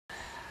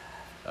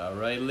All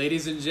right,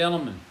 ladies and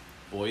gentlemen,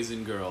 boys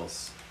and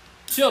girls,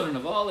 children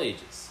of all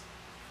ages,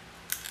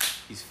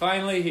 he's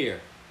finally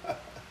here.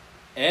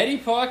 Eddie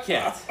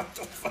Paquette.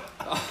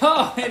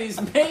 Oh, and he's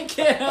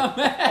making him.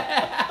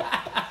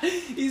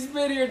 He's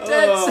been here 10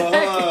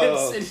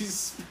 seconds, and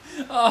he's.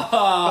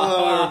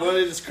 Hello,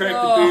 everybody. Just cracked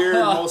the beer,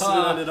 and most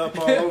of it ended up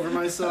all over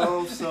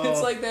myself. So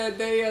It's like that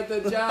day at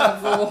the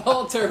job for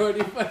Walter when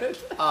he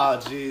went. oh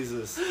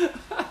Jesus!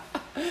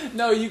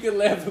 No, you can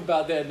laugh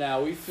about that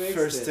now. We fixed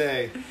First it.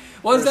 day.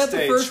 Was that First the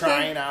day first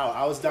trying day? out?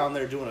 I was down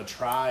there doing a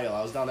trial.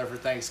 I was down there for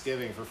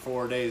Thanksgiving for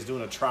 4 days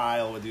doing a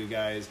trial with you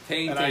guys.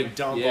 Painting, and I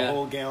dumped yeah. a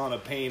whole gallon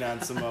of paint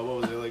on some what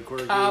was it like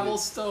corrugated?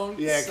 Cobblestone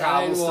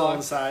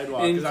cobblestone sidewalk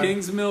sidewalk. in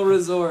Kings Mill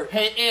Resort.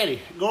 Hey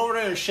Eddie, go over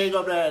there and shake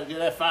up that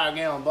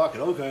 5-gallon bucket.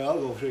 Okay, I'll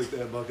go shake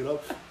that bucket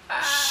up.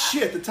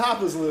 Shit, the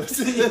top was loose.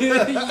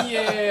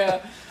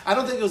 Yeah. I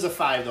don't think it was a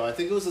 5 though. I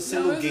think it was a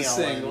single No, it was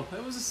gallon. a single.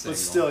 It was a single. But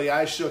still, yeah,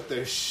 I shook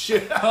the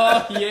shit.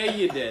 Oh, yeah,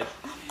 you did.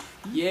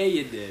 Yeah,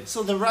 you did.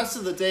 So the rest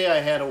of the day, I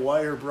had a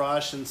wire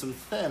brush and some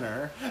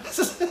thinner.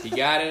 You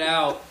got it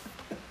out.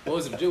 What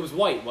was it? It was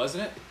white,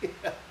 wasn't it?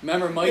 Yeah.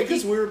 Remember, Mikey?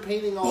 Because we were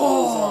painting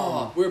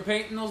all those. We were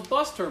painting those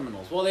bus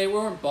terminals. Well, they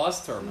weren't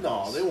bus terminals.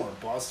 No, they weren't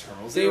bus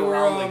terminals. They They were were,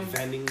 around like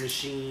vending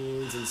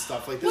machines and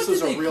stuff like this. What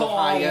Was did a they real call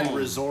high-end them?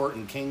 resort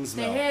in Kingsmill.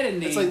 They had a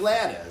name. It's like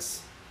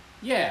Lattice.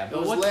 Yeah, but It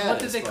was what did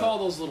Lattice, they but- call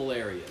those little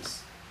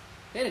areas?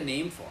 They had a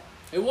name for them.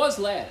 It was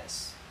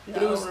Lattice. Yeah,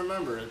 But it I was, don't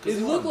remember it.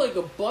 it looked like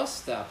a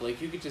bus stop.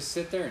 Like you could just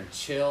sit there and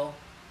chill.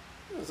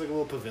 It was like a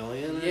little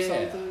pavilion or Yeah.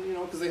 something, you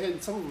know, because they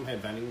had some of them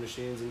had vending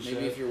machines and shit.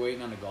 Maybe if you're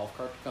waiting on a golf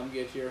cart to come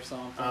get you or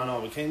something. I don't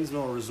know, but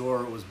Kingsmill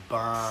Resort was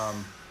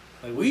bomb.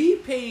 Like We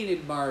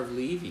painted Marv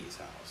Levy's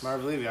house.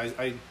 Marv Levy,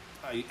 I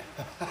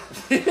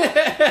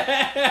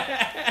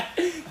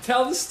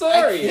Tell the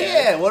story.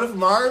 yeah. What if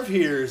Marv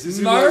hears? He's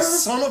gonna be Marv? like,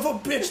 son of a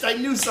bitch! I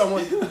knew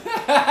someone.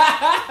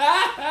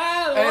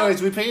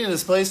 Anyways, we painted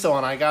his place though,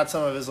 and I got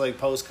some of his like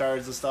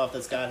postcards and stuff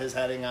that's got his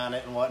heading on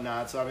it and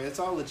whatnot. So I mean, it's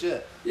all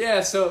legit.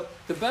 Yeah, so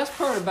the best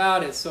part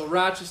about it, so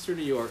Rochester,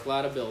 New York, a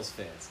lot of Bills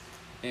fans.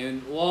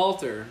 And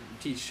Walter,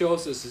 he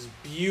shows us this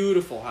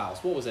beautiful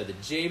house. What was that, the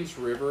James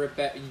River?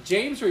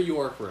 James or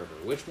York River?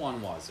 Which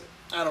one was it?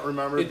 I don't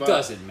remember. It but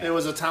doesn't matter. It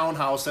was a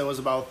townhouse that was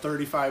about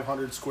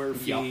 3,500 square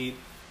feet,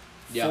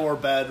 Yep.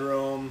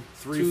 4-bedroom,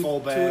 3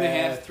 full bath,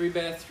 2.5, 3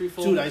 bath, 3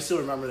 full. Dude, I still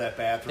remember that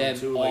bathroom that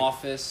too. Like,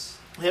 office.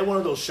 they had one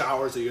of those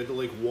showers that you had to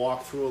like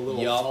walk through a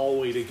little Yup.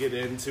 hallway to get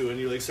into, and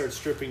you like start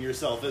stripping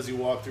yourself as you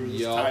walk through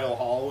this Yup. tile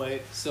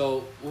hallway.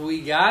 So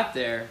we got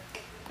there,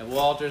 and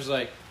Walter's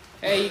like,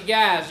 "Hey, you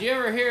guys, you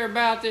ever hear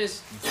about this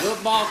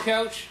football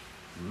coach,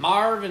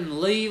 Marvin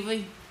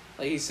Levy?"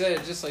 Like he said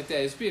it just like that.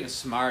 He was being a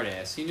smart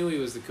ass. He knew he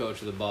was the coach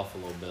of the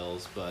Buffalo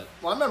Bills, but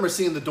Well, I remember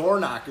seeing the door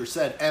knocker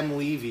said M.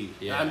 Levy.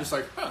 Yeah. And I'm just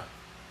like, huh,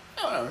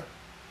 whatever.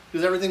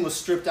 Because everything was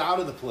stripped out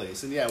of the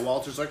place. And yeah,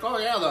 Walter's like, oh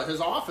yeah, his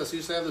office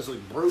used to have this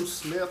like Bruce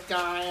Smith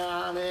guy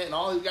on it, and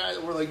all these guys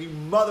were like, you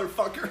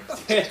motherfucker.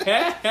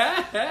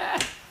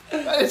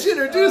 Why did you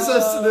introduce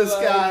us to this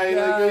Oh, my guy? Like,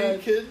 are you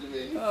God. kidding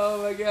me?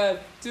 oh my god,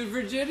 dude,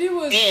 Virginia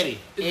was Eddie.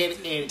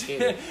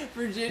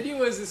 Virginia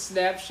was a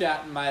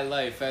snapshot in my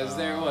life. I was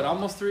there, what,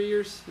 almost 3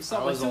 years?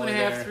 Something like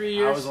 2.5, 3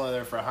 years. I was only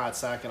there for a hot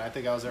second. I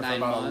think I was there 9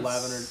 for about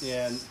months.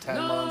 11 or 10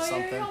 No, months, yeah,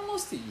 something.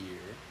 almost a year.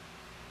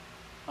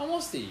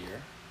 Almost a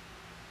year.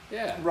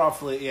 Yeah.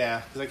 Roughly,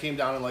 yeah. Because I came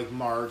down in like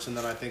March, and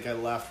then I think I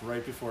left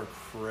right before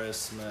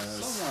Christmas.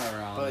 Somewhere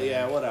around But there.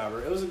 yeah,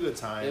 whatever. It was a good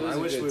time. It was I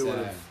a wish good we would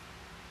time. have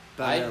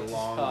been there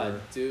longer.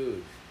 Oh,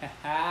 dude.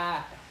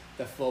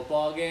 The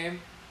football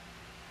game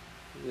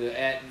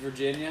at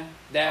Virginia.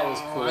 That was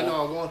cool. I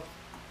know. Going.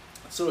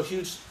 So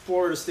huge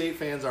Florida State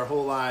fans our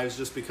whole lives,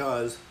 just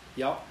because.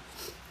 Yup.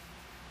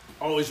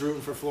 Always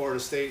rooting for Florida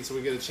State, so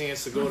we get a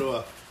chance to go to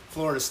a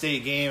Florida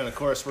State game, and of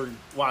course we're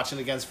watching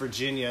against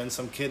Virginia, and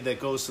some kid that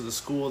goes to the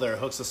school there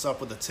hooks us up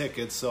with the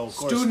tickets. So of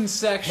course Student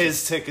section.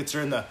 his tickets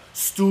are in the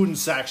student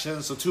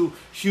section. So two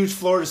huge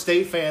Florida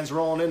State fans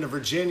rolling into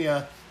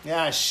Virginia.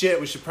 Yeah,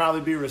 shit, we should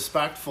probably be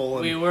respectful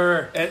and We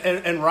were.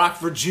 and rock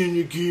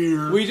Virginia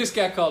gear. We just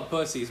got called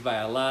pussies by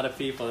a lot of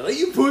people. Like,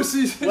 you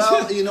pussies.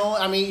 Well, you know,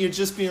 I mean, you're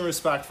just being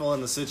respectful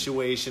in the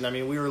situation. I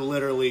mean, we were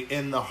literally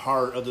in the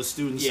heart of the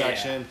student Yeah.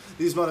 section.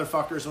 These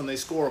motherfuckers, when they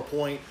score a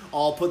point,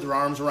 all put their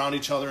arms around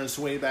each other and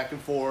sway back and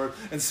forth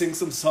and sing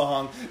some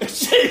song. And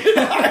Shane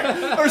and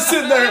I are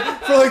sitting there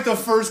for like the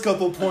first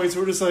couple points.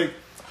 We're just like,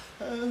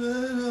 I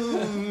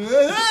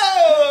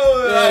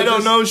don't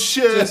just- know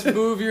shit. Just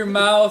move your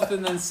mouth,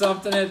 and then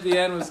something at the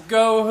end was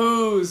 "Go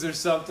Who's" or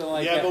something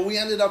like Yeah, that. but we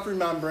ended up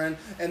remembering,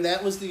 and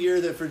that was the year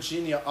that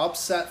Virginia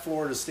upset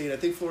Florida State. I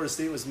think Florida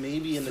State was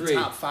maybe in the Three.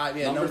 top 5.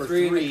 Yeah, number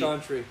three three in the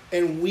country.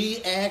 And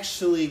we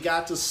actually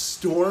got to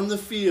storm the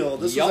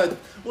field. This Yup.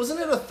 wasn't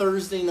it a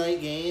Thursday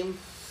night game?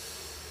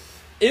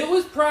 It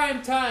was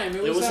prime time.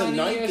 It was a on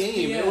night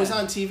game. ESPN. It was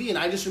on TV, and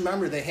I just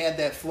remember they had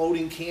that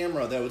floating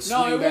camera that would swing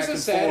No, it back was a and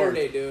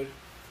Saturday, dude.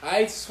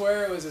 I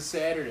swear it was a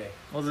Saturday.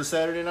 forth. Was it a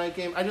Saturday night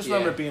game? I just Yeah.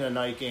 remember it being a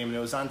night game, and it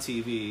was on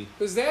TV.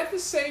 Was that the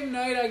same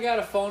night I got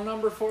a phone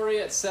number for you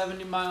at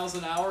 70 miles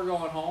an hour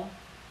going home?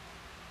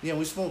 Yeah,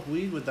 we smoked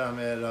weed with them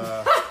at,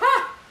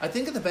 I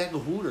think at the back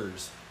of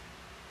Hooters.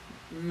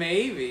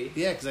 Maybe.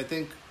 Yeah, because I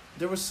think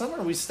there was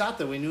somewhere we stopped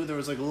that we knew there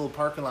was like a little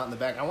parking lot in the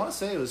back. I want to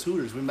say it was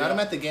Hooters. We met them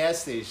at the gas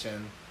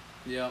station.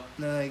 Yep.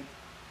 And they're like,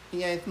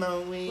 yeah, I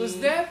smoke weed. Was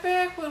that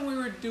back when we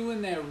were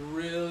doing that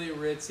really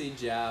ritzy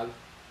job?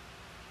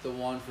 The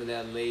one for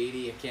that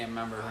lady? I can't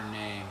remember her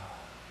name.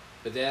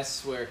 But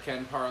that's where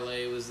Ken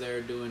Parlay was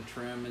there doing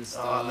trim and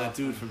stuff. Oh, that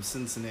dude from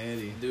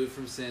Cincinnati. Dude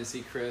from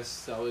Cincy,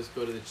 Chris, always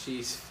go to the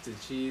cheese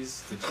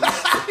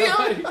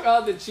what do you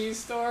call it? The cheese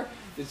store?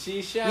 The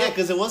cheese shop? Yeah,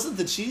 because it wasn't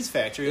the cheese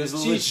factory. It was a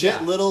cheese legit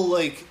shop. little,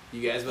 like,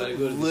 You guys better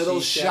go to the little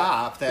cheese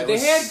shop that but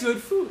was... they had good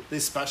food. They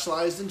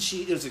specialized in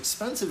cheese. It was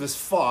expensive as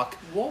fuck.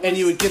 What And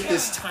you was would get that?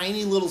 this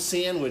tiny little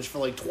sandwich for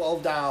like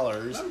 $12.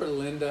 Remember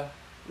Linda?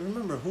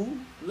 Remember who?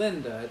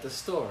 Linda at the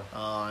store. Oh,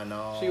 I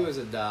know. She was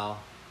a doll.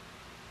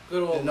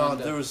 Good old No,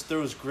 Linda. there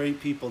was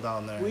great people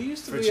down there. We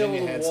used to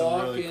Virginia be had able to some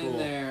walk really in cool.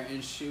 there,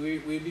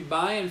 and we'd be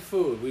buying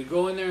food. We'd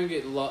go in there and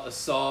get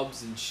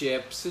subs and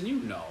chips,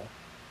 and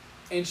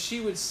and she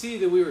would see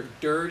that we were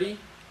dirty,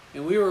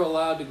 and we were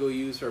allowed to go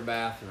use her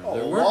bathroom. Oh,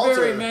 There weren't Walter-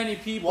 very many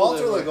people.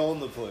 Walter that like were,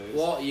 owned the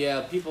place.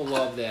 yeah, people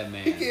love that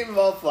man. He gave him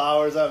all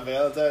flowers on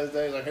Valentine's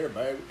Day. He's like, here,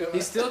 babe.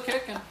 He's still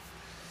kicking.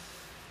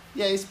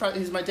 Yeah, he's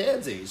my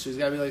dad's age. So he's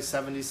got to be like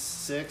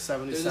 76,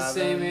 77. They're the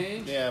same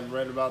age? Yeah, I'm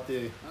right about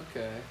the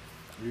Okay.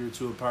 a year or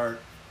two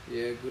apart.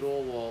 Yeah, good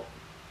old Walt.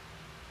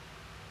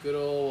 Good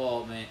old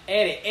Walt, man.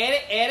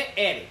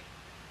 Eddie.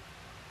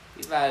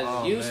 He's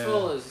about as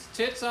useful man. as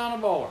tits on a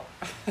board.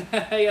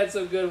 He had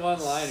some good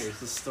one-liners.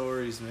 The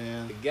stories,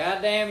 man. The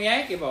goddamn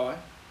Yankee boy.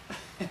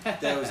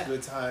 That was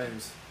good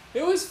times.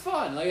 It was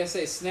fun. Like I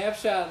say,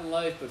 snapshot in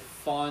life, but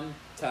fun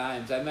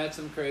times. I met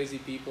some crazy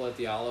people at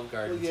the Olive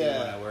Garden Well, yeah. too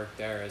when I worked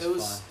there. It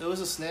was fun. It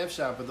was a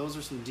snapshot, but those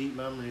are some deep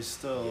memories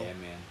still. Yeah,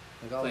 man.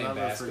 Like I'll Playing never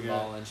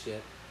basketball forget. and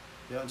shit.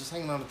 Yeah, just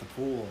hanging out at the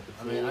pool.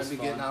 The I mean, pool I'd was be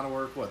fun. getting out of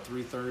work,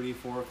 3:30,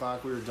 4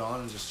 o'clock. We were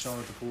done and just chilling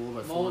at the pool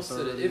by 4:30. Most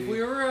of it. If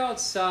we were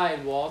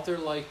outside, Walter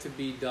liked to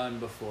be done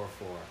before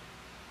 4.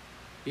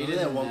 Remember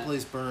that one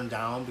place burned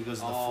down because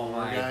of the Oh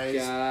floor my guys?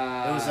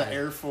 God. It was an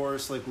Air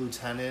Force like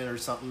lieutenant or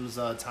something's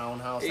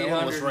townhouse. That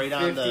one was right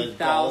on the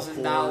golf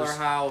 $850,000 course.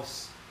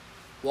 house.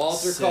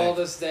 Walter Sick. called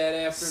us that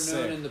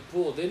afternoon Sick. in the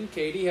pool. Didn't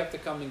Katie have to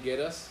come and get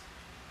us?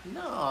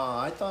 No,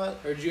 I thought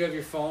Or did you have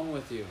your phone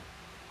with you?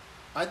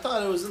 it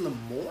was in the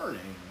morning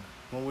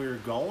when we were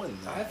going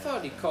there. I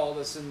thought he called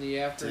us in the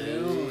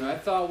afternoon. Did he? I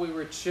thought we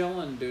were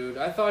chilling, dude.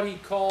 I thought he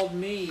called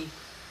me,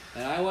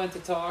 and I went to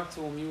talk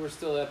to him. You were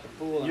still at the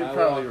pool, and You're I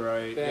probably walked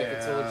right. back yeah.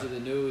 and told you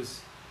the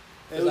news.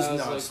 It 'Cause was I was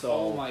nuts, like, though.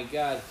 oh my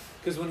God.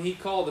 Because when he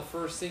called, the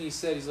first thing he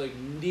said, he's like,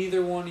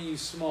 neither one of you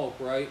smoke,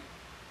 right?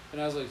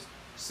 And I was like,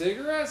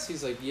 cigarettes?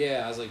 He's like,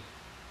 yeah. He's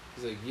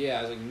like, yeah.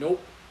 I was like,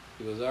 nope.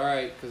 He goes, all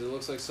right, because it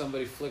looks like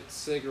somebody flicked a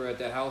cigarette.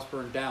 That house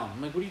burned down.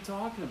 I'm like, what are you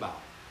talking about?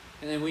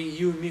 And then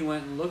you and me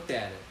went and looked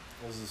at it.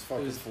 It was this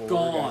fucking was floor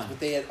gone. guys, but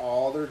they had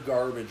all their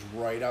garbage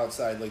right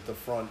outside like the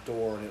front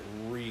door, and it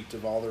reeked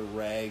of all their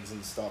rags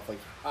and stuff, like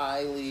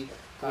highly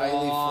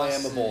Gloss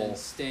flammable. and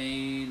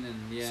stain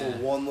and yeah. So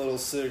one little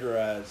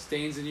cigarette.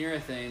 Stains and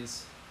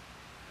urethanes.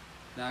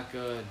 Not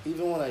good.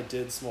 Even when I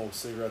did smoke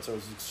cigarettes, I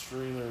was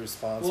extremely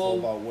responsible Well,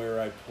 about where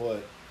I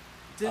put.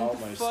 Didn't out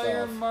the my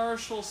fire stuff.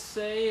 marshal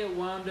say it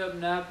wound up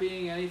not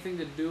being anything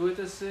to do with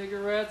the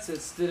cigarettes?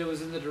 It's that it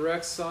was in the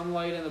direct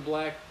sunlight and the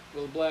black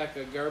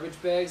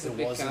garbage bags, the It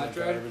big wasn't a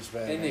contract, garbage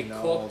bag, and they I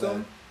know cooked that-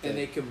 them and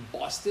they that-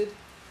 combusted.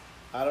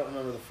 I don't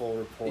remember the full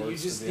report. You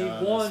just need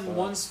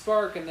one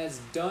spark and that's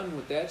done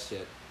with that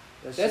shit.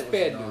 That's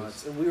bad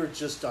news. And we were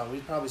just done. We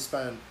probably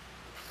spent,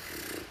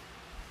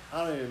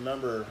 I don't even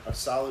remember, a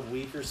solid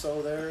week or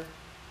so there.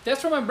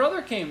 That's where my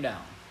brother came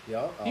down.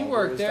 Yeah, He Oliver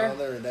worked was there. down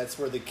there, and that's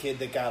where the kid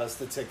that got us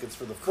the tickets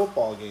for the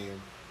football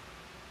game,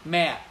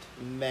 Matt.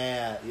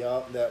 Matt.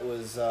 Yup, that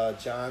was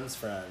John's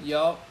friend,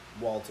 Yup.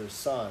 Walter's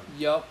son.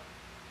 Yup.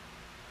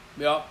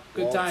 Good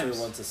Walter times.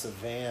 went to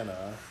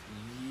Savannah.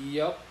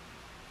 Yup.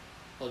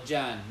 Well,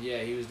 John, yeah,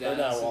 he was down Or in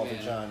not Savannah. Walter,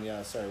 John.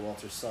 Yeah, sorry,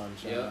 Walter's son,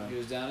 John. Yep, he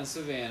was down in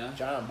Savannah.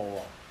 John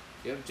boy.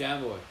 Yep,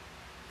 John Boy.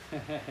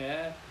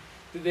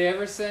 Did they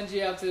ever send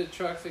you out to the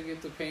truck to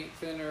get the paint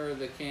thinner or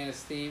the can of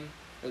steam?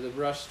 Or the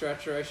brush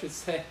stretcher, I should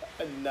say?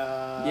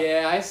 Nah.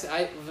 Yeah,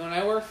 when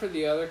I worked for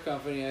the other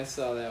company, I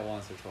saw that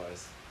once or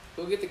twice.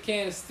 Go get the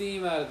can of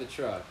steam out of the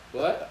truck.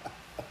 What?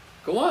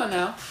 Go on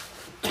now.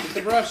 Get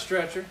the brush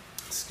stretcher.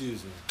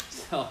 Excuse me.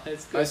 So,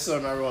 it's I good. still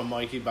remember when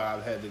Mikey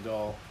Bob had to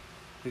go.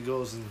 He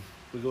goes and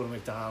we go to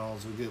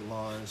McDonald's, we get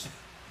lunch.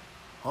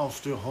 I'm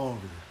still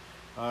hungry.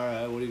 All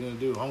right, what are you going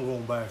to do? I'm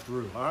going back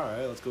through. All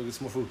right, let's go get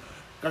some more food.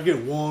 Gotta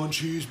get one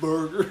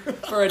cheeseburger.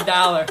 For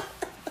 $1.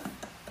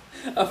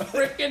 A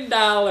freaking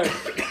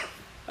 $1.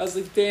 I was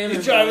like, damn it.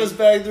 You drive buddy. us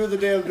back through the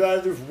damn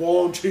drive-thru for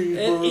one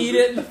cheeseburger. And eat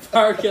it in the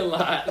parking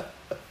lot.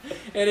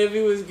 And if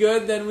it was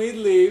good, then we'd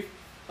leave.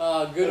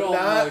 Good If old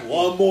not, Mikey.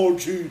 one more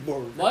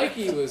cheeseburger.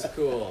 Mikey was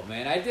cool,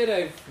 man. I did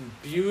a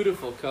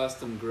beautiful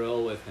custom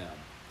grill with him.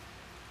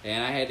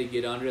 And I had to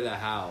get under the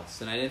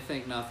house. And I didn't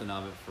think nothing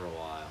of it for a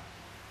while.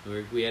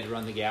 We had to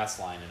run the gas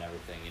line and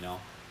everything, you know.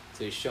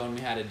 So he's showing me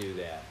how to do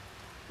that,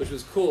 which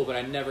was cool, but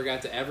I never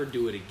got to ever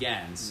do it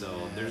again.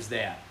 So there's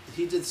that.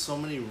 He did so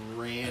many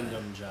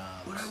random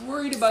jobs. But I'm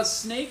worried about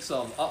snakes.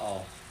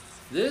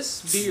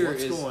 This beer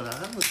What's is... going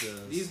on with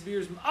this? These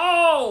beers...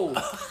 Oh!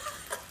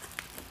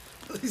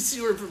 At least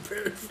you were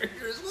prepared for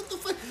yours. What the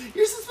fuck?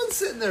 Yours has been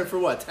sitting there for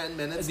what, 10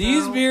 minutes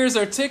These now? beers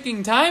are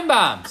ticking time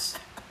bombs.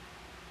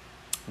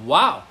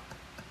 Wow.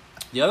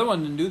 The other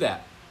one didn't do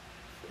that.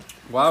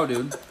 Wow,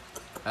 dude.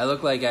 I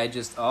look like I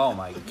just... Oh,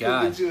 my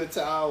God. Get you a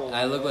towel.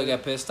 I look like I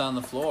pissed on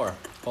the floor.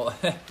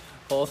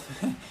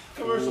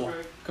 Commercial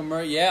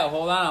break. Yeah,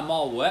 hold on. I'm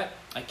all wet.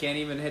 I can't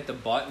even hit the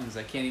buttons.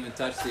 I can't even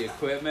touch the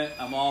equipment.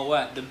 I'm all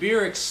wet. The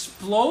beer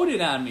exploded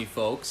on me,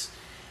 folks.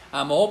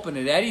 I'm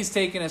opening it. Eddie's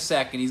taking a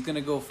second. He's going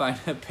to go find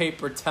a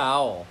paper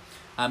towel.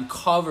 I'm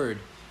covered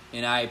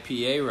in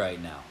IPA right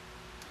now.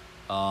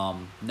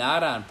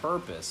 Not on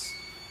purpose.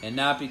 And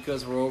not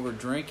because we're over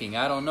drinking.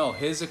 I don't know.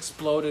 His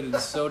exploded and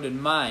so did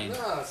mine.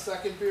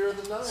 Second beer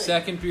of the night.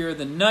 Second beer of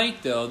the night,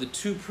 though. The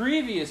two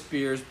previous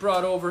beers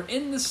brought over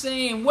in the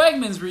same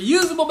Wegmans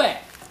reusable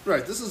bag.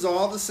 Right, this is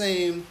all the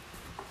same.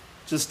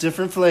 Just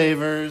different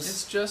flavors.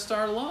 It's just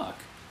our luck.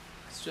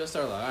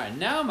 All right,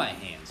 now my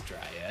hand's dry,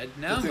 Ed.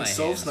 Now I think my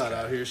Soph's hand's not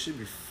dry. out here. She'd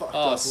be fucked Oh,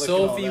 up licking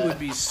all Sophie that. would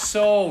be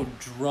so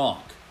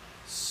drunk.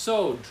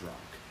 So drunk.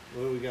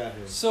 What do we got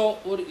here? So,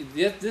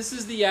 this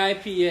is the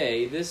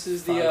IPA. This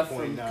is the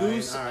from 5.9.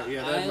 Goose All right,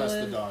 yeah, that messed the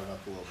Island. dog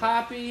up a little bit.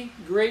 Hoppy,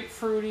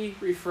 grapefruity,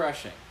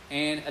 refreshing.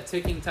 And a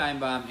ticking time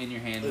bomb in your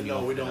hand. When you No,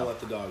 we open it don't up. let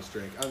the dogs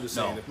drink. I'm just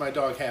No. saying, if my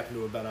dog happened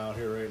to have been out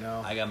here right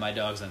now, I got my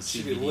dogs on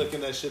she'd be CBD.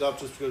 licking that shit up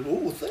just because, ooh,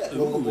 what's that?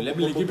 Ooh, let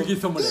me get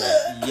some of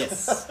that.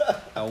 Yes,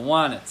 I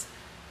want it.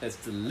 That's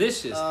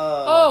delicious.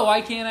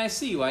 Why can't I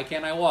see? Why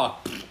can't I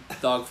walk?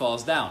 Dog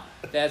falls down.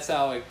 That's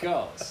how it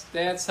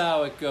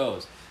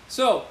goes.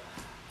 So,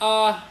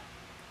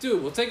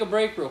 dude, we'll take a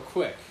break real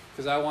quick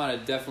because I want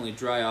to definitely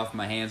dry off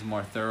my hands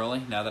more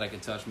thoroughly now that I can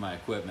touch my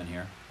equipment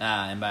here.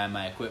 And by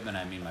my equipment,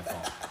 I mean my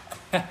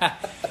phone.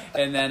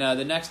 And then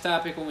the next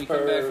topic when we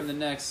come back from the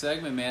next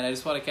segment, man, I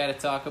just want to kind of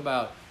talk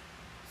about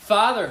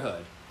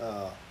fatherhood.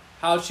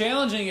 How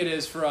challenging it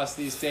is for us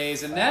these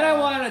days. And then I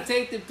want to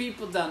take the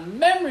people down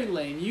memory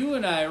lane. You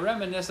and I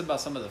reminisce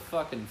about some of the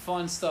fucking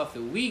fun stuff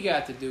that we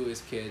got to do as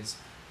kids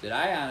that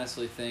I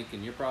honestly think,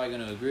 and you're probably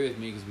going to agree with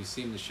me because we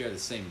seem to share the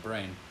same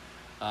brain,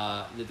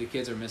 that the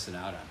kids are missing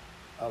out on.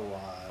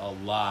 A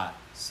lot.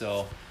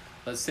 So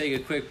let's take a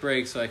quick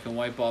break so I can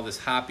wipe all this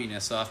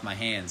hoppiness off my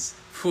hands.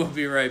 We'll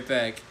be right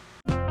back.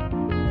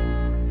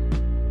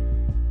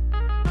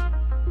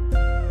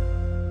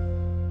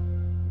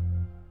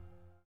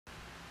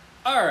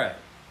 All right,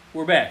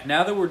 we're back.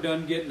 Now that we're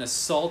done getting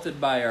assaulted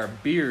by our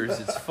beers,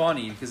 it's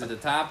funny because at the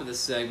top of the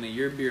segment,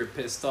 your beer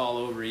pissed all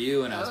over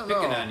you and I was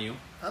picking on you.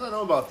 I don't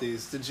know about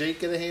these. Did Jake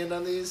get a hand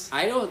on these?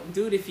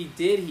 Dude, if he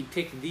did, he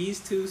picked these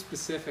two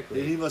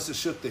specifically. He must have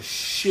shook the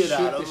shit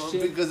out of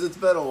them because it's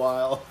been a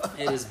while.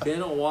 It has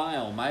been a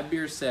while. My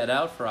beer sat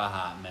out for a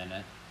hot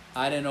minute.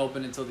 I didn't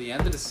open it until the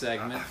end of the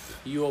segment.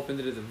 You opened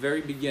it at the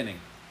very beginning.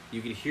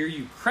 You could hear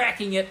you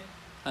cracking it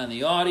on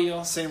the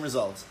audio. Same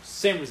results.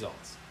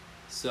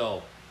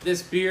 So,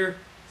 this beer,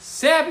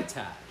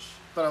 Sabotage.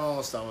 But I'm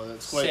almost done with it.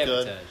 It's quite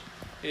Sabotage. good.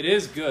 It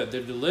is good.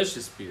 They're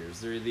delicious beers.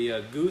 They're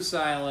the Goose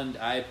Island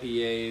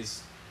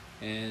IPAs,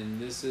 and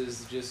this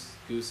is just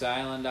Goose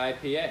Island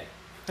IPA.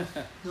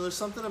 There's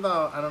something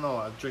about, I don't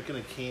know, drinking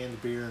a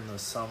canned beer in the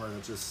summer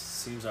that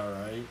just seems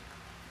alright.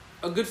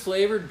 A good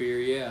flavored beer,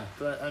 yeah.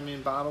 But, I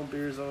mean, bottled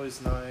beer is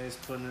always nice.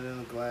 Putting it in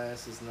a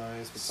glass is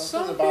nice. But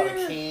something Some about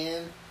beer, a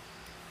can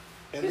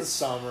in the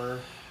summer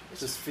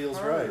just feels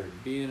right.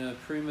 Being a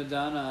prima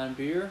donna on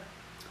beer.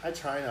 I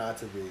try not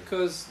to be.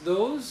 Because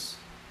those...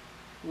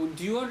 Well,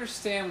 do you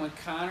understand when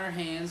Connor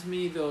hands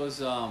me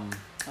those, oh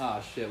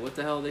shit, what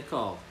the hell are they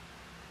called?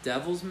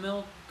 Devil's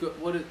Milk?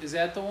 What is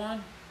that the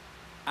one?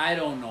 I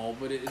don't know,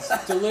 but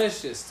it's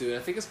delicious, dude.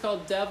 I think it's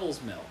called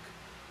Devil's Milk.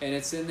 And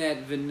it's in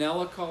that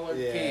vanilla colored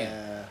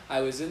can. I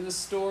was in the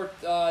store,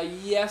 today. I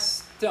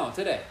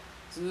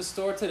was in the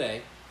store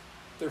today.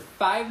 They're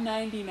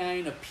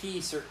 $5.99 a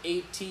piece or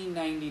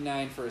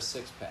 $18.99 for a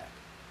 6-pack.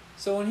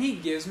 So when he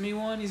gives me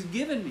one, he's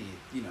giving me,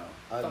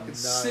 a fucking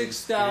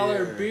nice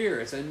 $6 beer.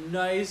 It's a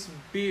nice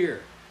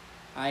beer.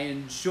 I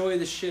enjoy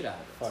the shit out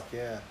of it. Fuck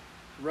yeah.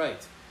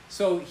 Right.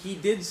 So he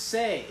did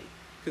say,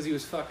 because he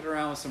was fucking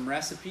around with some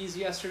recipes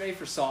yesterday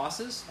for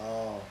sauces.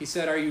 Oh. He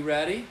said, "Are you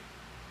ready?"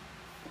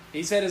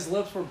 He said his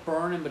lips were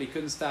burning, but he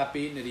couldn't stop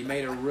eating it. He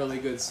made a really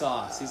good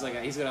sauce. He's like,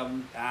 I should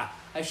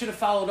have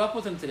followed up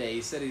with him today.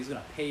 He said he's going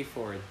to pay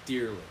for it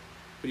dearly.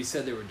 But he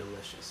said they were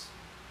delicious.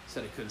 He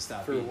said he couldn't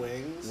stop eating. For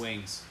wings?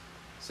 Wings.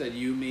 Said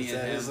you, me, Is and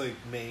that him. his,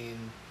 main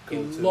He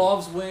go-to?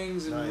 loves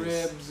wings and Nice.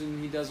 ribs,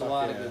 and he does a Fuck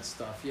lot of yeah. good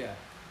stuff. Yeah.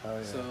 Oh,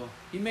 yeah. So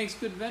he makes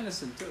good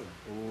venison too.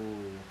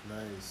 Ooh,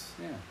 nice.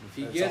 Yeah. If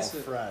he That's gets all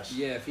it, fresh.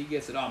 Yeah. If he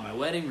gets it, my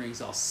wedding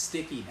ring's all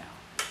sticky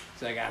now.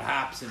 So I got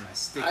hops in my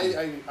sticky.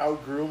 I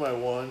outgrew my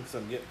one because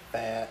I'm getting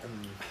fat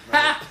and...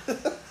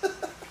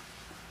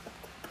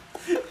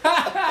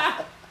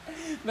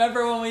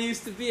 Remember when we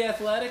used to be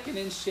athletic and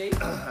in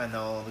shape? I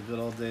know, the good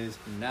old days.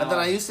 Now And then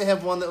I used to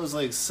have one that was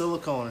like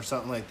silicone or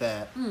something like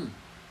that. Hmm.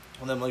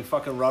 One of them like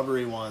fucking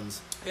rubbery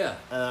ones. Yeah.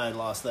 And I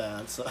lost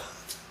that, so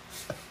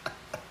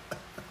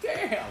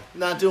Damn.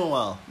 not doing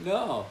well.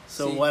 No.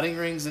 So See, wedding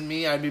rings and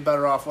me, I'd be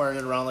better off wearing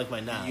it around like my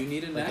neck. you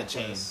need a like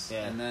necklace. a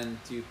chain. Yeah. And then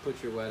do you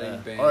put your wedding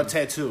band? Or a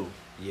tattoo.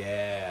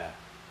 Yeah.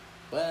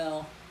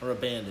 Well, Or a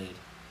band-aid.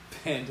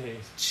 Band-Aid.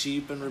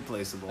 Cheap and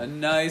replaceable. A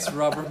nice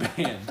rubber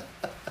band.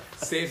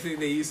 Same thing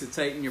they used to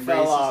tighten your Fell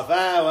braces. off.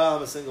 Well,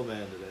 I'm a single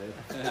man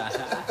today.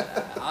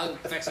 I'll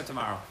fix it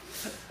tomorrow.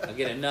 I'll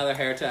get another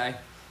hair tie.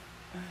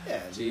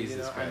 Yeah,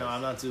 Jesus I know Christ.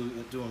 I'm not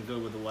doing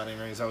good with the wedding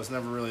rings. I was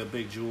never really a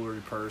big jewelry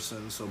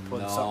person, so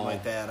putting No. something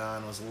like that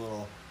on was a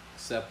little...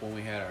 Except when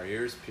we had our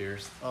ears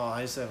pierced. Oh,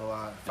 I used to have a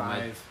lot. Am I-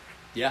 5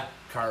 Yeah.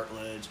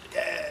 cartilage.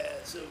 Yeah,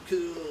 so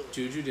cool.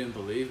 Juju didn't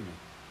believe me.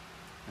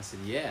 I said,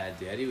 yeah,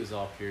 Daddy was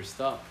all pierced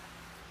up.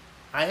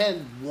 I had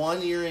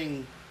one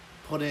earring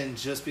put in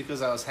just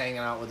because I was hanging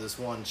out with this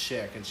one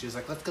chick, and she was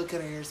like, let's go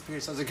get our ears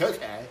pierced. I was like,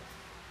 okay.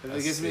 If it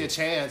Let's gives me see. a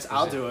chance, Was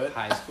I'll do it.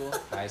 High school?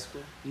 High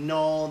school?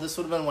 No, this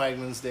would have been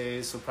Wegmans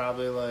days, so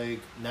probably like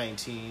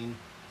 19,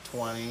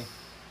 20.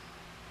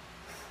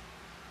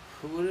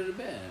 Who would it have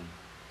been?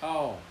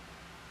 Oh.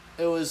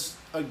 It was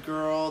a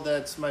girl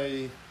that's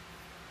I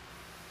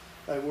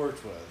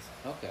worked with,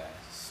 Okay.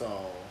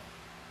 so...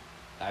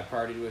 I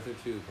partied with her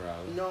too,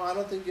 probably. No, I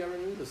don't think you ever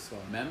knew this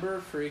one.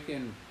 Remember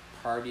freaking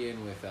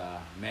partying with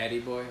Maddie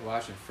Boy,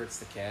 watching Fritz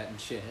the Cat and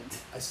shit?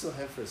 I still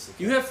have Fritz the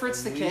Cat. You have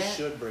Fritz the We Cat?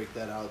 should break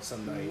that out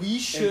some night. We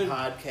should. In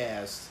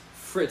podcast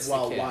Fritz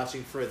while the Cat.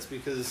 watching Fritz,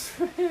 because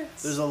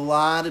there's a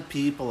lot of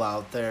people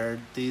out there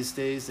these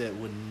days that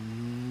would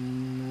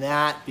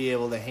not be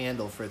able to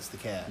handle Fritz the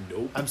Cat.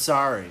 Nope. I'm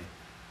sorry.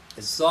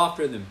 It's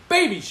softer than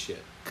baby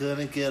shit.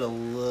 Gonna get a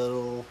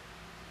little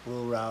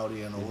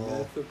rowdy and a You're little...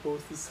 not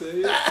supposed to say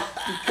it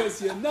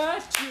because you're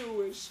not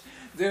Jewish.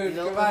 Dude, You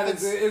know, come on, but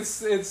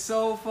it's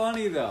so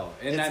funny though.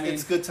 And It's, I mean,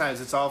 it's good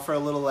times. It's all for a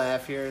little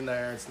laugh here and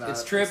there. It's not.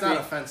 It's It's trippy. not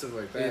offensive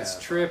like that. it's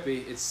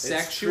trippy. It's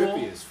sexual. It's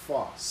trippy as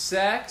fuck.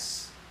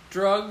 Sex,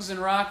 drugs, and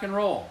rock and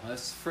roll.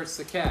 That's Fritz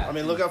the Cat. I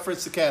mean, look up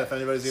Fritz the Cat if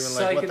anybody's even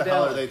like, what the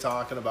hell are they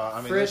talking about? I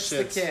mean, Fritz this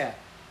the shit's, Cat.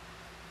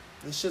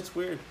 This shit's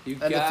weird. You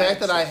And the got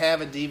fact that to- I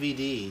have a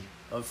DVD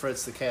of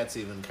Fritz the Cat's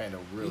even kind of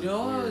really You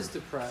know weird. what was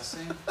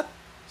depressing?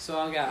 So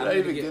I I got. didn't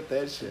even get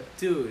that shit.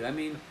 Dude, I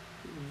mean,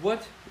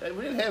 what? We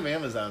didn't have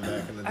Amazon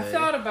back in the day. I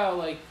thought about,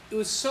 like, it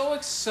was so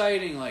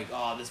exciting, like,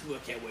 oh, this I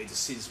can't wait to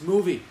see this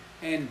movie.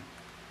 And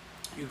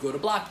you go to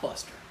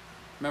Blockbuster.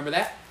 Remember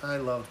that? I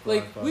loved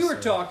Like, we were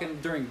Blockbuster. talking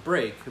during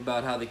break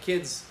about how the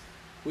kids,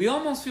 we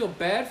almost feel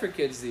bad for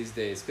kids these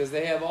days because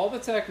they have all the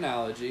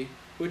technology,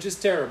 which is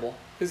terrible,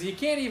 because you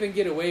can't even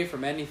get away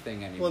from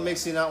anything anymore. Well, it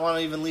makes you not want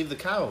to even leave the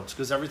couch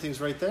because everything's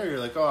right there. You're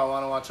like, oh, I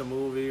want to watch a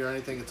movie or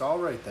anything. It's all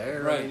right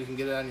there. Right. And you can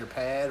get it on your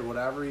pad or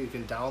whatever. You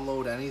can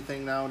download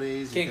anything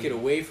nowadays. Can't get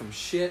away from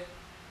shit.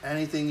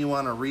 Anything you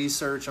want to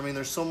research. I mean,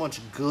 there's so much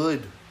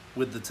good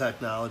with the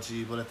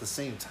technology, but at the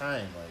same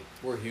time, like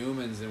We're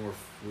humans and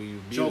we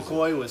Joe abuse it.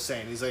 Coy was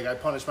saying, he's like, I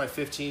punish my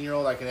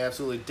 15-year-old, I can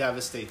absolutely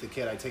devastate the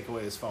kid. I take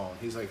away his phone.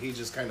 He's like, he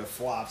just kind of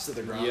flops to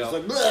the ground. Yep. He's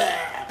like,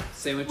 "Bleh!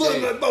 Same with What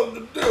am I Jay. about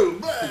to do?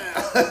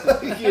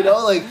 Bleh!" You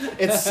know, like,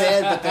 it's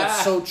sad, but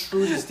that's so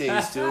true these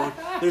days, dude.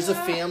 There's a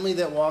family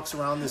that walks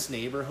around this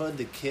neighborhood.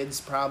 The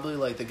kid's probably,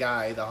 like, the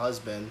guy, the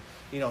husband,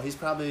 you know, he's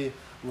probably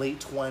late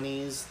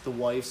 20s, the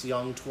wife's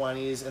young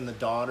 20s, and the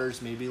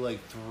daughter's maybe,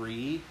 like,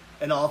 3.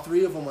 And all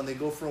 3 of them, when they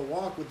go for a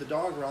walk with the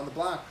dog around the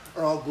block,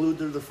 are all glued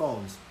to their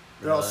phones.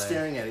 They're all Really?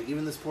 staring at it.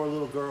 Even this poor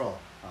little girl.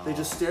 They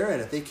just Oh. stare at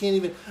it. They can't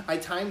even... I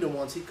timed him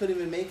once. He couldn't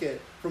even make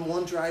it from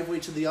one driveway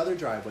to the other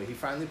driveway. He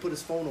finally put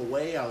his phone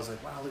away. I was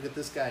like, wow, look at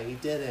this guy. He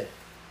did it.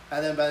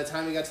 And then by the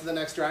time he got to the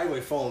next driveway,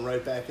 phone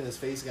right back in his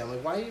face again. I'm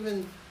like, why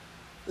even...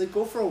 Like,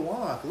 go for a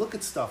walk. Look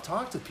at stuff.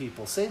 Talk to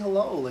people. Say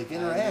hello. Like,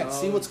 interact. know,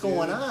 See what's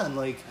going dude. on.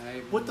 Like,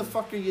 what the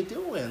fuck are you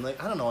doing?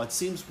 Like, I don't know. It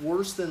seems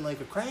worse than,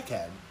 like, a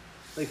crackhead.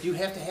 Like, you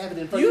have to have it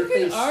in front You of your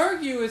can face.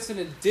 argue it's an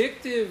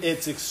addictive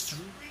It's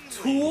extremely...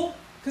 tool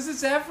because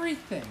it's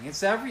everything.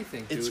 It's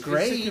everything. Dude. It's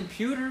great. It's a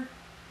computer.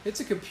 It's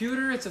a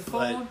computer. It's a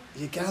phone.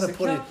 you gotta it's a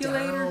put it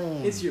calculator.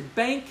 down. It's your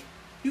bank.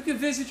 You can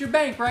visit your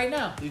bank right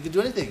now. You can do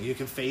anything. You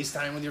can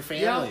FaceTime with your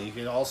family. Yeah. You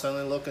can all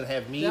suddenly look and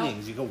have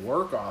meetings. You can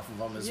work off of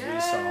them as we saw.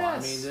 I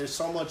Yes. mean, there's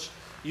so much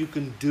you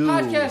can do.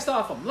 Podcast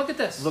off them. Look at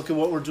this. Look at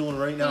what we're doing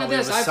right now. Look at We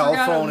have this. a I cell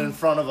forgot phone I'm- in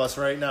front of us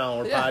right now.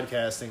 We're Yeah.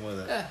 podcasting with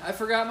it. I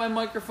forgot my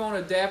microphone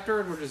adapter,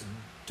 and we're just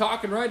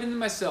talking right into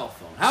my cell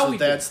phone. How So we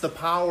that's the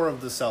power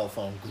of the cell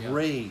phone. Yeah.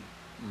 Great.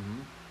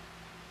 Mm-hmm.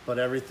 But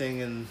everything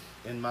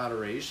in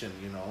moderation,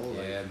 you know.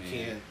 Like Yeah,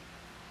 man.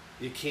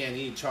 you can't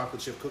eat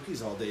chocolate chip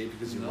cookies all day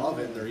because you No. love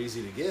it and they're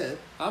easy to get.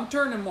 I'm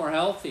turning more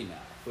healthy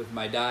now with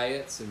my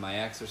diets and my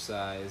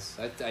exercise.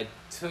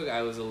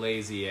 I was a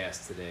lazy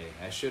ass today.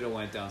 I should have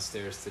went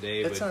downstairs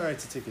today, It's but all right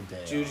to take a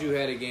day Juju off.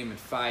 had a game at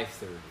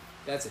 5:30.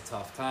 That's a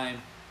tough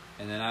time.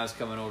 And then I was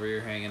coming over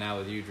here hanging out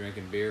with you,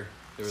 drinking beer.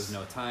 There was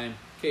no time.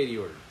 Katie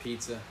ordered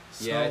pizza.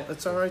 So Yeah.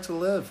 it's all right to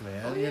live,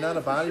 man. Oh, You're yeah, not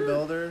a for sure.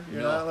 bodybuilder.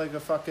 You're No. not like a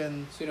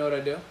fucking. So you know what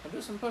I do? I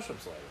do some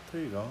push-ups later.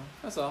 There you go.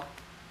 That's all.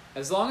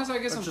 As long as I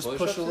get Or some just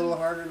push-ups push a little in.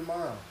 harder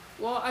tomorrow.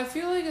 Well, I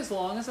feel like as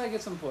long as I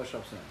get some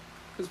push-ups in.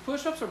 Because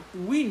push-ups are,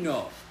 we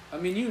know. I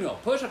mean, you know,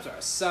 push-ups are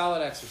a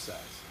solid exercise.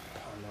 I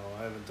don't know.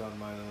 I haven't done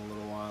mine in a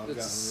little while. I've It's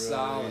gotten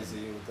solid. really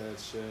lazy with that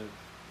shit.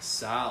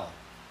 Solid.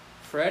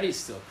 Freddie's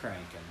still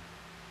cranking.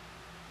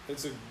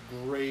 It's a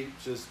great,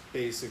 just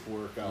basic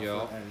workout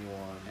Yo. for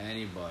anyone.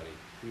 Anybody.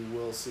 You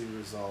will see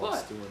results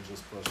What? doing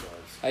just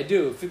push-ups. I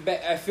do.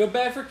 I feel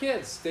bad for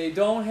kids. They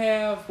don't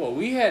have what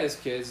we had as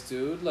kids,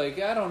 dude.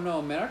 Like, I don't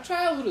know, man. Our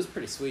childhood was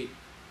pretty sweet.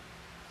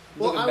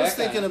 Well, Looking I was back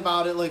on thinking it.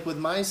 about it like with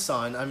my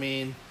son. I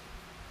mean,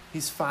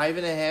 he's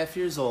 5.5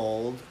 years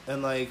old,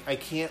 and like I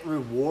can't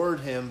reward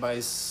him by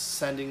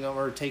sending him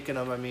or taking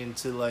him. I mean,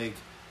 to like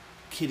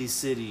Kitty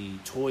City,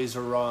 Toys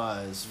R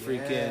Us,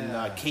 freaking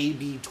Yeah.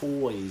 KB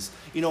Toys.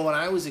 You know, when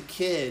I was a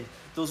kid,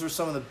 those were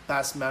some of the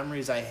best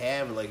memories I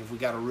have. Like, if we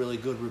got a really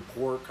good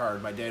report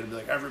card, my dad would be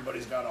like,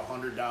 everybody's got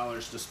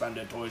 $100 to spend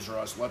at Toys R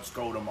Us. Let's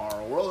go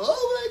tomorrow. We're like,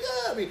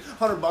 oh my God. I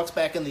mean, $100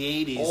 back in the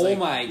 80s. Oh like,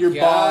 my you're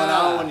God. balling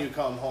out when you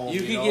come home. You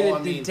could know? get a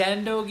I mean,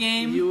 Nintendo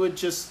game you would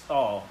just,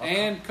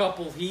 and a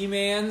couple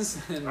He-Mans.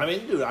 And I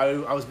mean, dude,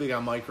 I was big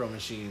on Micro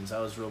Machines.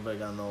 I was real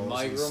big on those.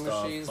 Micro and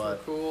stuff, Machines were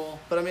but, cool.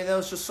 But I mean, that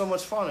was just so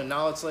much fun. And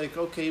now it's like,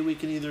 okay, we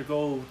can either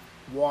go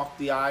walk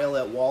the aisle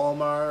at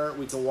Walmart,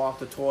 we can walk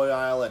the toy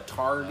aisle at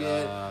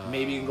Target,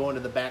 maybe you can go into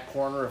the back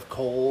corner of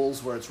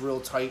Kohl's where it's real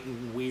tight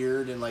and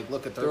weird and like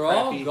look at their They're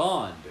crappy. all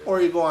gone, dude.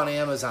 Or you go on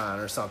Amazon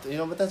or something,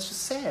 but that's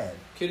just sad.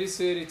 Kitty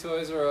City,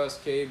 Toys R Us,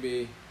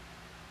 KB.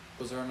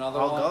 Was there another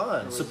All one? Or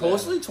gone. was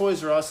Supposedly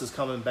Toys R Us is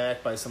coming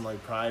back by some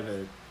like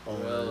private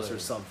owners Really? or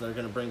something. They're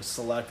going to bring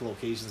select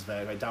locations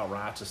back. I doubt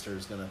Rochester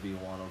is going to be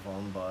one of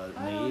them, but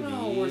that, I maybe. don't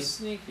know. We're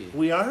sneaky.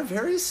 We are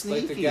very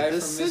sneaky. Like the guy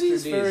This from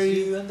city's Mr. D's.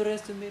 very, You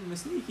underestimate my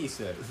sneaky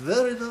side.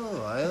 very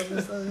no. I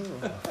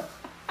understand.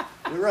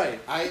 You're right.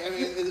 I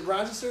mean,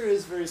 Rochester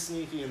is very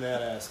sneaky in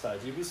that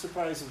aspect. You'd be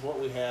surprised with what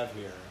we have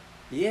here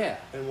Yeah.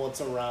 and what's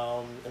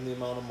around and the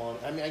amount of money.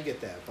 I mean, I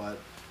get that, but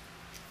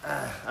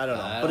I don't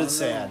know. I but don't it's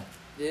know. sad.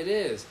 It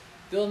is.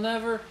 They'll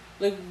never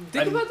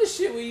think about the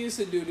shit we used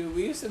to do, dude.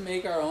 We used to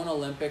make our own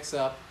Olympics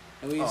up,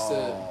 and we used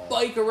to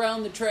bike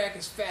around the track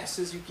as fast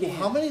as you can. Well,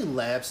 how many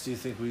laps do you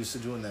think we used to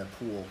do in that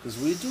pool? Because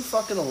we'd do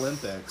fucking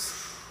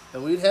Olympics,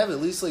 and we'd have at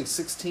least like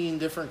 16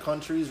 different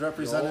countries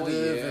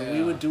representative, and we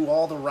yeah. would do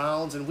all the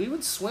rounds, and we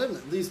would swim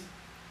at least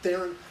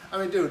there. I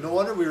mean, dude, no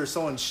wonder we were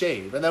so in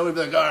shape. And then we'd be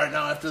like, all right,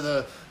 now after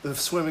the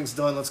swimming's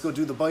done, let's go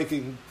do the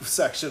biking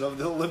section of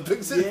the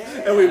Olympics. Yeah.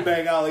 And we'd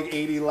bang out like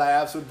 80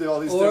 laps with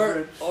all these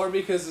different... Or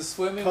because the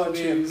swimming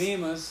countries. would be at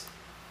Mima's,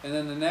 and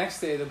then the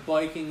next day the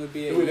biking would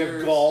be at We'd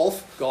yours. have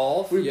golf.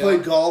 Golf. We'd yeah. play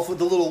golf with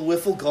the little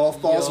wiffle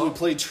golf balls, and Yup. we'd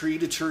play tree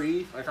to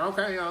tree. Like,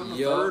 okay, on the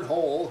Yup. third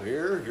hole,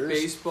 here's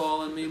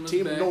Baseball in Mima's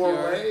Team backyard.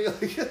 Norway.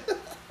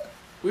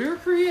 We were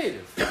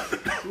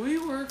creative. We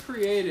were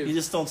creative. You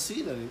just don't see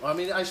it anymore. I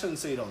mean, I shouldn't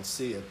say you don't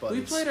see it, but We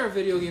it's- played our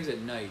video games at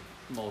night,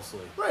 mostly.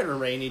 right on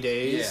rainy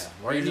days. Yeah,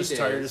 Or you're rainy just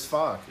tired days. as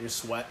fuck. You're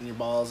sweating your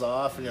balls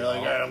off, and you're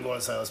like, Yeah. all right, I'm going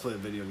inside. Let's play a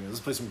video game. Let's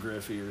play some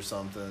Griffey or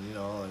something. You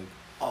know, like.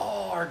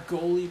 Oh, our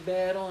goalie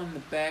battle in the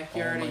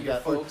backyard my at your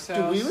God. folks' Dude,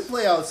 house. we would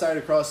play outside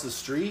across the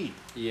street.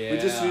 Yeah. We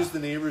just used the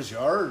neighbor's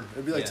yard.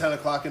 It'd be like Yeah. 10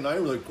 o'clock at night.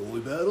 We're like,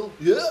 goalie battle?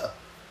 Yeah.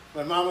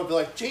 My mom would be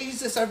like,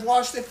 Jesus, I've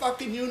washed the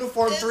fucking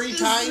uniform 3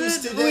 times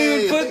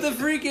today. We would put the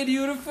freaking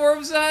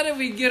uniforms on and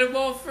we'd get them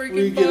all freaking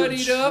We'd get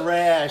buddied up.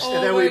 trashed. Oh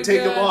and then my we'd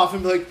take them God. off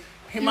and be like,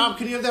 hey, Mom,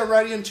 can you have that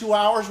ready in 2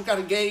 hours? We got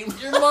a game.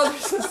 Your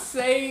mother's a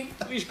saint.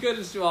 We could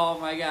have, oh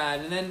my God.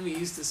 And then we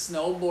used to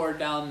snowboard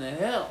down the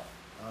hill.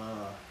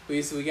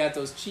 We got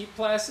those cheap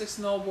plastic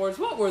snowboards.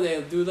 What were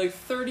they, dude? Like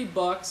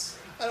 $30?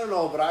 I don't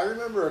know, but I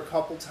remember a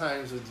couple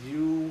times with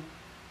you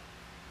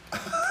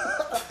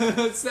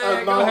Sarah,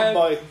 on go mountain ahead.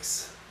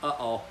 bikes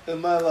Uh-oh.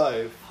 in my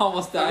life.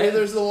 Almost died. I mean,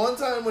 there's the one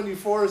time when you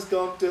Forrest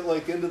Gumped it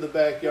like into the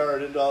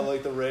backyard into all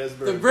like the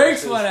raspberry. The brakes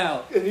bushes, went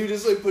out. and you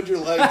just like put your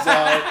legs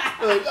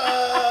out, you're like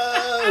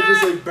and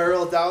just like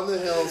barrel down the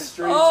hill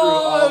straight through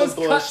all I the was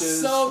cut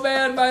bushes. so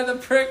bad by the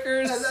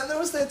prickers. And then there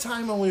was that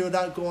time when we would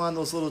not go on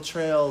those little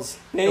trails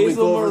and Hazel we'd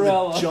go over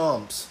Morella. the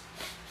jumps.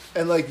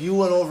 And like you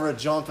went over a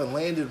jump and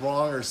landed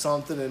wrong or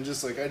something, and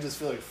just like I just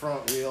feel like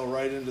front wheel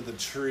right into the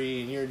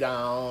tree, and you're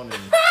down,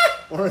 and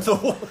we're in the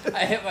woods.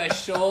 I hit my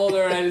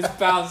shoulder and I just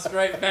bounced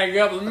right back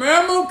up.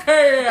 I'm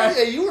okay.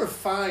 Yeah, you were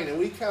fine, and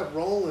we kept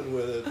rolling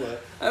with it.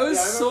 But I was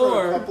yeah, I remember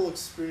sore. a couple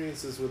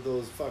experiences with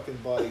those fucking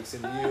bikes,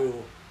 and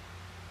you.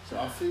 So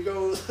off you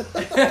go.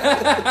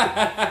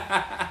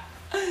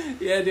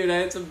 Yeah, dude, I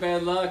had some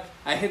bad luck.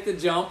 I hit the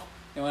jump,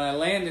 and when I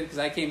landed, because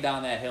I came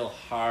down that hill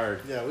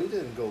hard, Yeah, we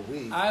didn't go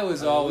weak. I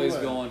was mean, we always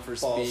went going for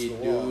balls to speed,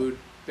 the wall. dude.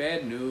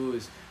 Bad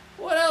news.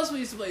 What else we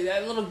used to play?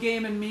 That little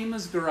game in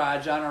Mima's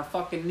garage on our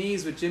fucking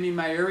knees with Jimmy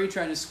Mayuri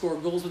trying to score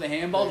goals with a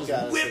handball, That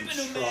got just us in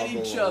whipping them at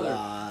each trouble a other.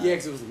 lot. Yeah,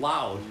 because it was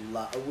loud.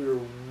 We were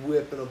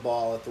whipping a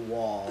ball at the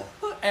wall.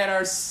 At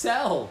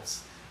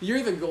ourselves.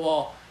 You're the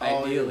goal, Oh,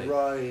 ideally. you're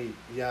right.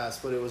 Yes,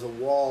 but it was a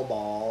wall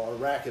ball, a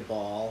racket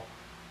ball,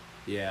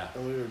 Yeah.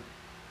 and we were.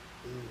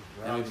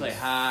 And we play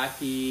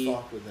hockey,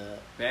 Fuck with that.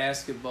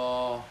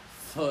 basketball,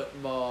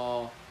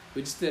 football.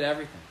 We just did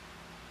everything.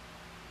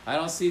 I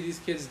don't see these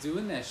kids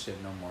doing that shit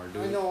no more,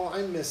 dude. I know,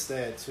 I miss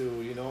that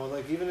too, you know,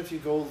 like even if you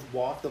go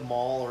walk the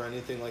mall or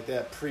anything like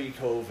that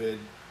pre-COVID,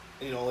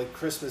 you know, like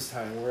Christmas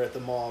time, we're at the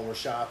mall and we're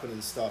shopping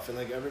and stuff, and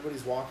like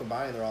everybody's walking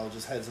by and they're all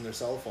just heads in their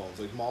cell phones.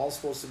 Like mall's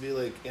supposed to be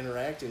like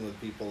interacting with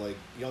people, like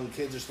young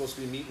kids are supposed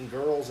to be meeting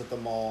girls at the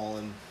mall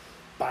and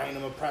buying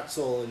them a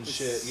pretzel and It's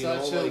shit, you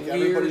know, such a like weird-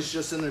 everybody's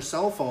just in their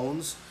cell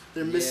phones,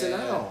 they're missing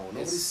Yeah, out.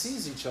 Nobody it's-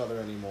 sees each other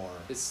anymore.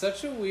 It's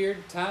such a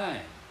weird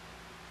time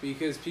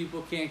because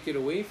people can't get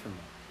away from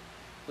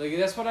it. Like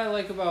that's what I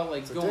like about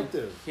like It's going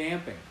addictive.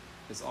 camping.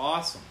 It's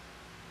awesome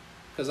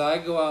because I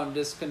go out and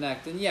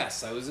disconnect. And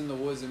yes, I was in the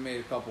woods and made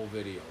a couple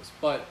videos,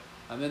 but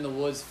I'm in the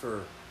woods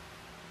for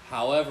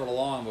however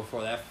long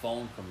before that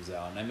phone comes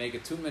out, and I make a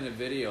 2-minute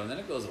video and then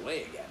it goes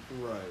away again.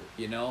 Right.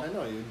 You know? I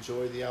know, you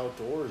enjoy the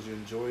outdoors, you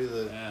enjoy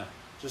Yeah.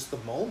 just the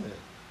moment.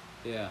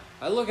 Yeah.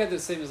 I look at the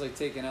same as like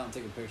taking out and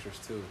taking pictures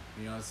too.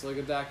 You know, it's like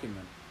a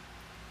document.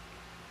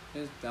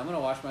 I'm gonna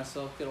watch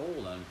myself get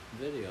old on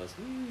videos.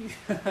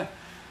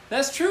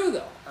 That's true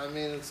though. I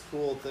mean, it's a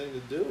cool thing to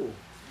do.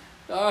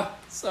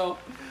 So,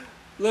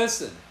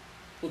 listen,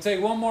 we'll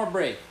take one more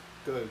break.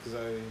 Good, because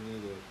I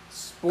need it.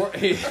 Sport.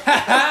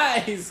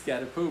 He's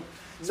got to poop.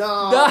 No.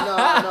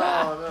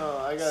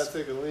 I gotta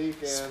take a leak.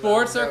 And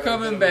Sports I'm are having a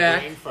coming bit of a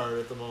back. brain fart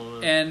at the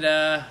moment. And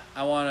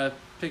I want to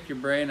pick your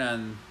brain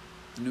on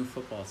the new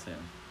football team.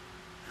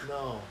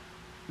 No,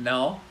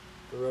 No?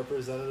 the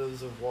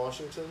representatives of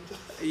Washington.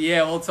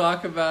 Yeah, we'll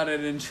talk about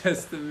it in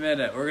just a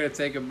minute. We're going to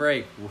take a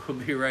break. We'll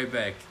be right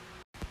back.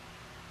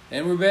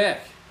 And we're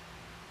back.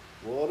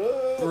 What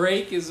up?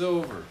 Break is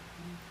over.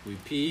 We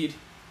peed.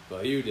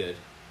 Well, you did.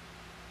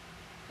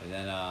 And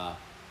then, why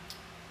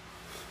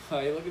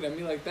are you looking at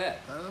me like that?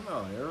 I don't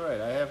know. You're right.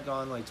 I have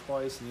gone like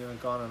twice, and you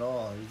haven't gone at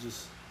all. You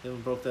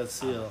haven't broke that I'm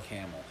seal. a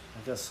camel.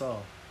 I guess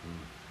so.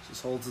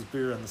 Just holds his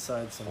beer on the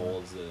side somewhere.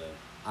 Holds it.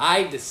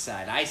 I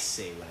decide. I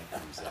say when it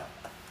comes out.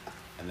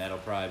 And that'll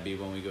probably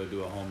be when we go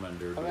do a home run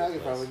derby. I mean, I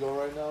could probably go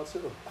right now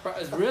too.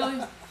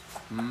 Really?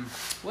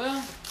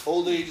 Well,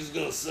 Old age is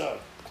gonna suck.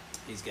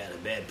 he's got a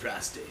bad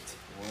prostate.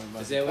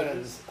 Well, Is that what it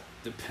is?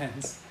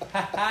 Depends.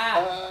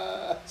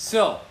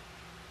 So,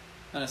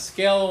 on a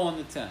scale of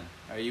 1 to 10,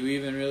 are you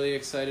even really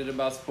excited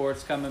about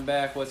sports coming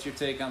back? What's your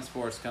take on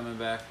sports coming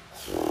back?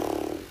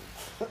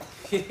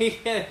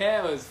 Yeah,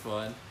 that was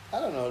fun. I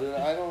don't know, dude.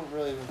 I don't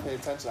really even pay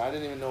attention. I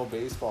didn't even know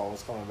baseball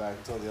was coming back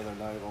until the other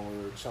night when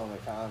we were chilling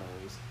at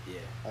Connery's. Yeah.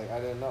 Like, I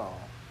didn't know.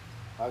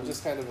 I've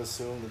just kind of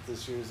assumed that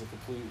this year is a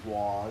complete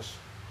wash.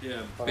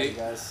 Yeah. But I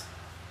guess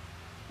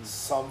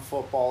some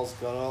football's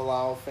gonna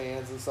allow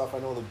fans and stuff. I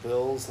know the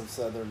Bills have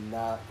said they're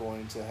not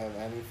going to have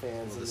any fans.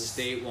 Well, in the this.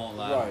 state won't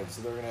allow Right,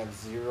 so they're gonna have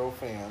 0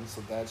 fans.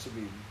 So that should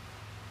be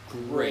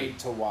great Great.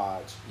 to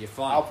watch. You're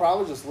fine. I'll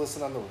probably just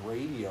listen on the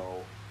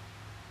radio.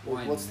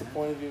 Why What's the not?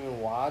 point of even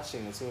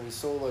watching? It's gonna be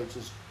so like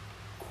just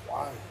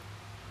quiet.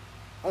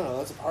 I don't know.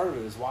 That's a part of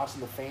it is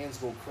watching the fans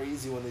go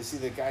crazy when they see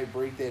that guy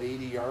break that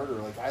 80-yarder.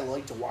 Like I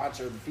like to watch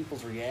the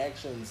people's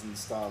reactions and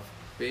stuff.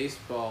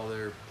 Baseball,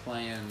 they're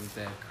playing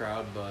that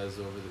crowd buzz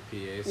over the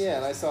PA system. Yeah,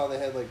 and I saw they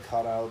had like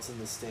cutouts in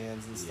the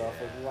stands and stuff.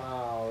 Yeah. Like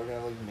wow, we're gonna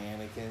have like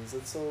mannequins.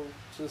 It's so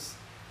just.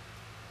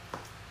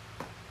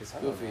 It's I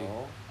don't goofy.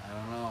 know. I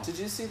don't know. Did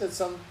you see that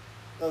some,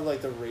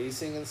 like the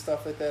racing and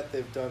stuff like that?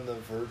 They've done the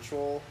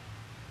virtual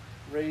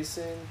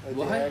racing. Like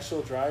What? the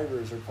actual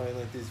drivers are playing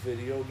like these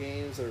video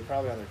games that are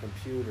probably on their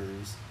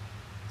computers,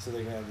 so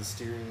they can have the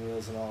steering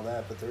wheels and all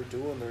that. But they're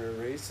doing their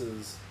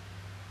races.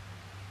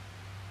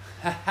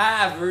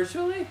 Haha,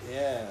 virtually?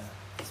 Yeah,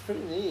 it's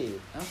pretty neat,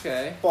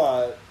 Okay.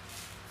 but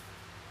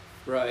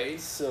Right.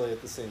 it's silly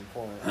at the same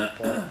point. But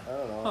I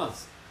don't know. Huh.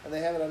 It's- and they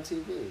have it on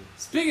TV.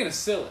 Speaking of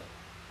silly,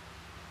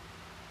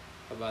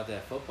 how about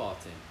that football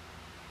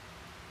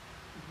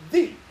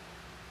The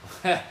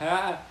team?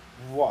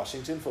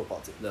 Washington football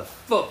team The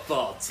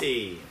football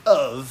team.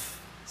 of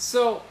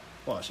So,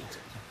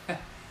 Washington.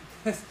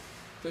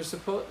 they're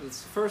supposed.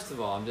 First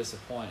of all, I'm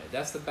disappointed.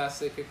 That's the best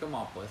they could come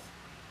up with,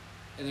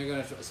 and they're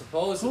gonna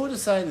suppose. Who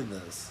decided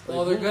this?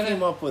 Well, they're who gonna-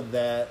 came up with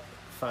that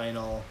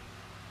final.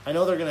 I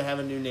know they're gonna have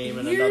a new name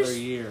in another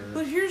year.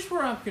 But here's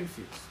where I'm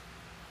confused.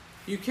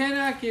 You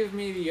cannot give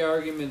me the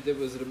argument that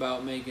was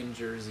about making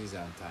jerseys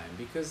on time,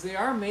 because they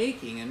are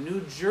making a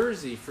new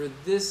jersey for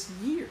this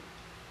year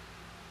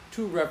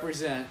to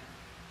represent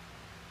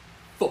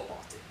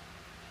football team.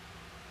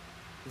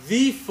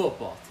 The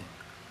football team.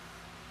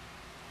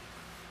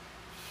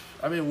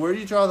 I mean, where do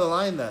you draw the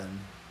line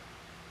then?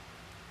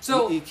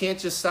 So you can't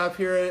just stop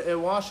here at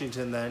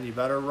Washington. Then you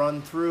better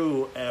run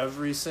through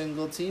every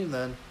single team.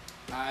 Then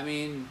I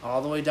mean,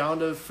 all the way down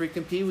to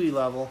freaking Pee Wee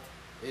level.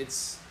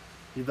 it's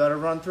You better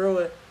run through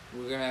it.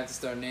 we're gonna have to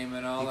start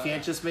naming all. You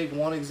can't just make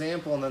one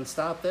example and then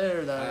stop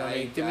there. Then I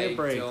mean, give me I a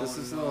break. don't This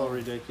is a know. little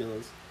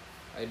ridiculous.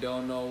 I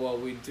don't know what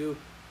we do,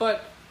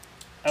 but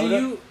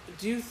Do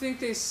you think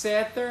they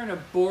sat there in a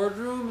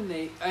boardroom and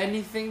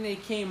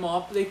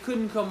they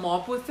couldn't come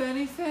up with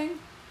anything?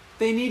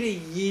 They need a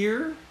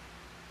year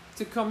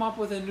to come up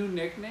with a new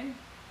nickname?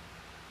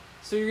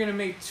 So you're gonna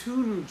make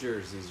 2 new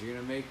jerseys. You're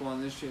gonna make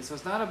one this year. So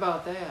it's not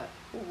about that.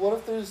 What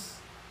if there's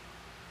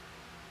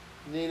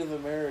Native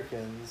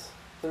Americans?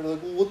 They're like,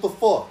 what the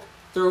fuck?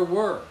 There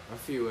were a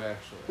few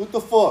actually. What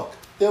the fuck?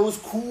 That was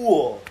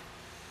cool.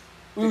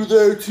 We were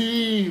their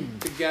team.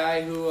 The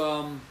guy who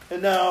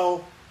And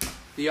now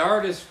the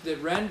artist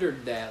that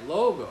rendered that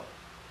logo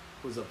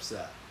was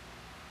upset.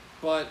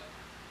 But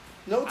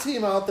no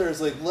team out there is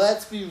like,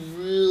 let's be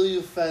really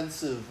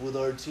offensive with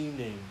our team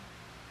name.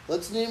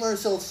 Let's name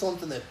ourselves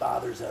something that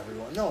bothers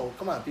everyone. No,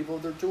 come on, people.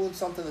 They're doing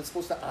something that's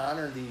supposed to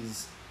honor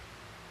these,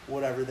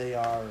 whatever they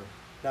are.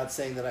 Not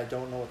saying that I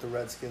don't know what the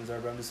Redskins are,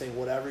 but I'm just saying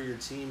whatever your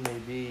team may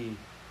be,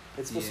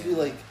 it's supposed to be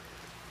like,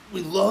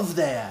 we love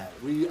that.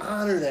 We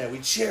honor that. We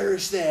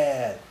cherish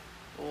that.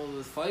 Well,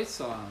 the fight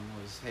song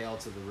was "Hail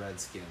to the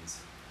Redskins."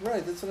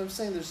 Right, that's what I'm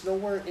saying. There's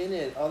nowhere in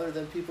it other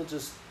than people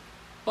just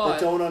But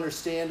that don't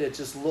understand it,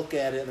 just look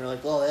at it and they're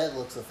like, oh, that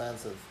looks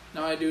offensive.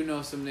 now I do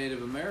know some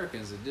Native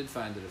Americans that did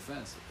find it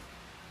offensive.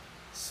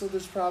 So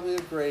there's probably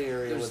a gray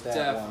area There's with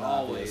that one,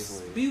 always.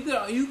 obviously.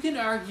 But you can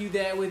argue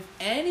that with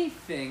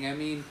anything. I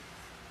mean,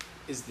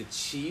 is the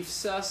chief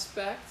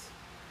suspect?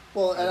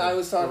 Well, and the I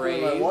was talking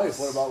to my wife. Braves.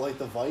 What about like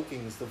the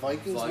Vikings? The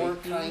Vikings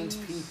weren't kind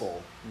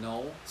people.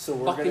 No. So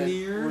we're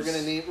Buccaneers?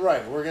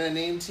 We're gonna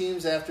name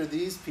teams after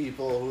these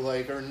people who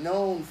like are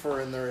known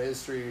for in their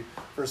history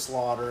for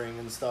slaughtering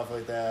and stuff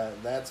like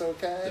that. That's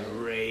okay. The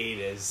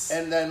Raiders.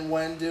 And then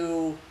when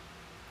do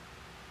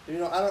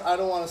I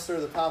don't want to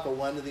stir the pot, but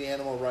when do the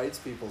animal rights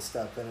people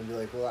step in and be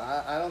like, well,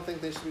 I don't think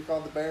they should be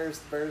called the Bears.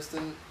 The Bears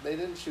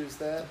didn't choose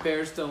that. The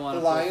Bears don't want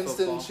The to play Lions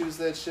football. didn't choose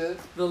that shit.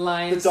 The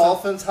Lions. The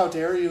Dolphins, how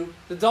dare you?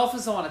 The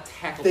Dolphins don't want to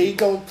tackle. They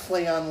don't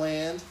play on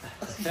land.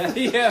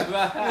 Yeah,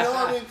 but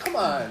I mean, come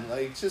on,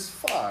 like, just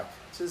fuck,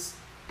 it's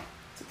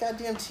a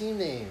goddamn team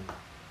name.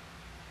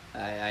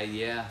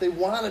 Yeah. They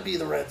want to be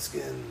the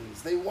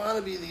Redskins. They want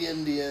to be the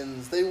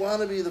Indians. They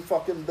want to be the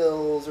fucking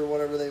Bills or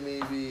whatever they may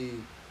be.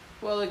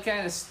 Well, it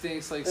kind of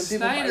stinks. Like And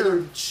people buy Snyder,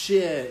 their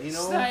shit, you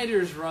know.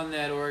 Snyder's run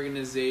that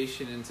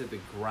organization into the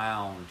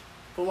ground.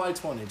 But why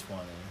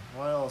 2020?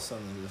 Why all of a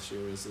sudden this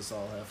year does this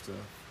all have to?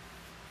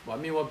 Well, I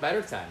mean, what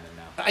better time than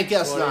now? I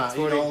guess 20, not.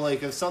 20. You know,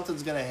 like if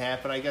something's gonna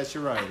happen, I guess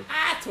you're right.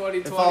 2020.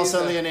 If all of a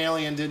sudden an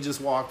alien did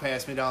just walk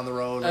past me down the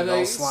road, I'd like be all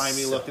like,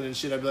 slimy so- looking and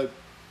shit, I'd be like,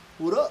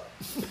 "What up?"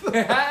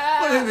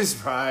 Wouldn't be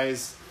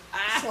surprised.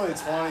 It's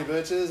 2020,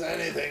 bitches.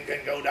 Anything can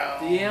go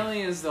down. The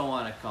aliens don't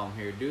want to come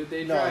here, dude.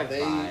 They No, drive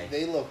by.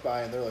 they look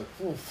by and they're like,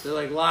 oof. They're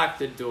like, lock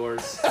the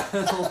doors.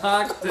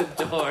 Lock the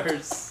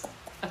doors.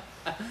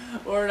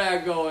 We're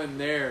not going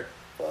there.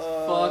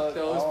 Fuck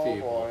those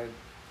people. Boy.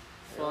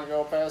 Here we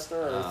go past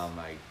Earth. Oh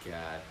my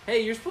god. Hey,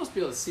 you're supposed to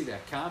be able to see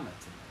that comment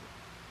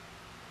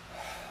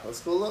tonight. Let's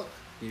go look.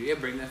 Yeah,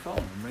 bring that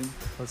phone.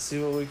 Let's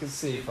see what we can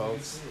see, if you can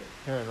folks. see it.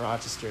 Here in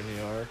Rochester, New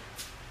York.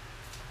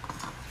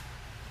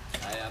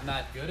 I'm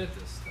not good at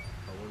this stuff,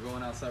 but we're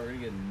going outside. We're gonna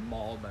get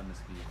mauled by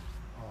mosquitoes.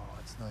 Oh,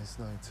 it's a nice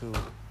night, too.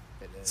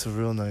 It is. It's a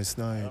real nice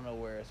I night. don't know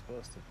where it's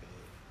supposed to be.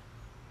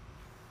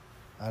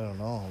 I don't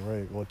know,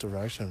 right? What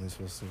direction are we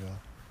supposed to go?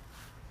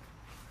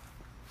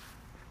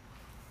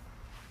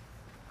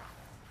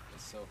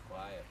 It's so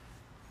quiet.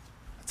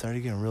 It's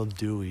already getting real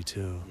dewy,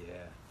 too. Yeah,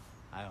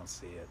 I don't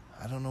see it.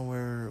 I don't know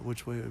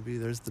which way it would be.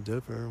 There's the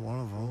Dipper, one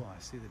of them. Oh, I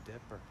see the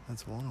dipper.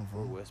 That's one of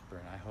We're them.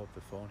 whispering. I hope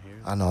the phone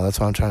hears. I know, that's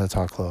why I'm trying to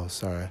talk close.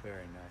 Sorry.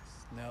 Very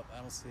nice. Nope, I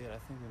don't see it. I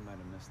think we might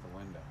have missed the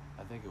window.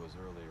 I think it was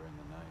earlier in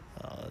the night,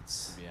 Oh,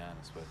 that's to be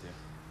honest with you.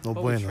 no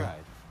But we bueno.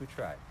 tried. We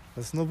tried.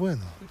 That's no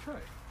bueno. We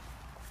tried.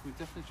 We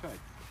definitely tried.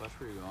 That's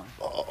where you're going.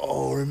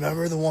 Oh,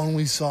 remember the one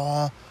we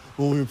saw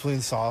when we were playing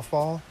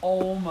softball?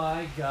 Oh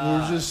my We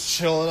god. were just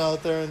chilling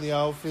out there in the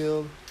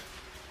outfield,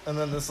 and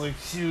then this like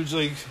huge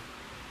like,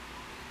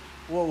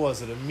 what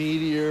was it? A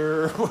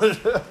meteor?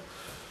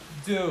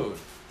 Dude,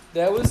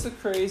 that was the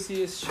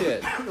craziest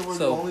shit. We're the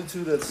So, only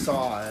two that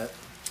saw it.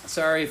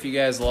 sorry if you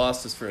guys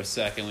lost us for a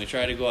second. We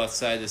tried to go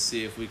outside to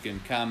see if we can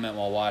comment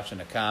while watching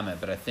a comment,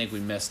 but I think we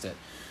missed it.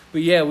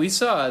 But yeah, we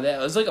saw that.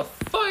 It was like a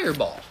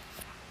fireball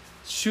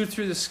shoot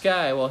through the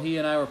sky while he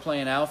and I were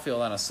playing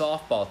outfield on a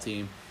softball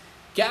team.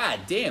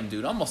 God damn,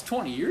 dude, almost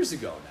 20 years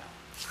ago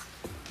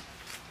now.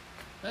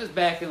 That was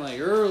back in like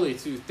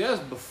that was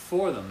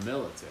before the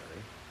military.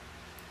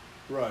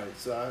 Right,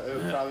 so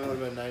it probably would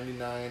have been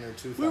 99 or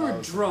 2000. We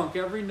were drunk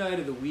every night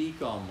of the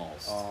week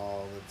almost.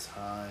 all the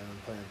time,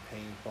 playing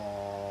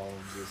paintball,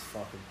 just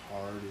fucking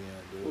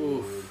partying, dude.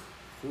 Oof.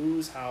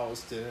 Whose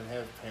house didn't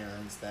have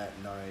parents that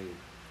night?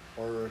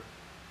 Or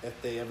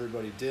if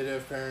everybody did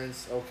have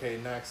parents, okay,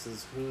 next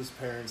is whose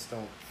parents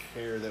don't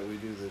care that we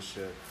do this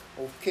shit.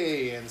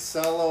 Okay,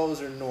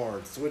 Ancelo's or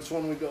Nords? Which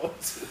one we go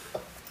to?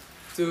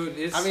 Dude,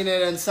 it's... I mean,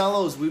 at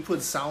Ancelo's, we put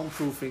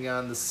soundproofing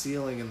on the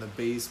ceiling in the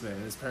basement,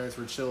 and his parents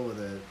were chill with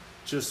it,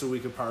 just so we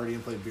could party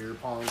and play beer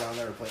pong down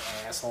there or play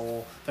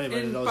asshole. If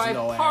anybody And knows, by you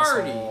know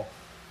party, asshole.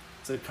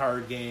 It's a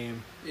card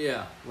game.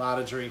 Yeah. A lot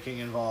of drinking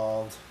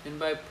involved. And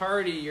by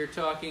party, you're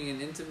talking an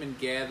intimate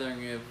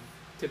gathering of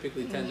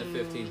typically 10 to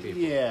 15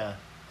 people. Yeah.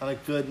 On a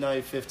good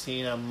night,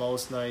 15. On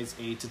most nights,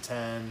 8 to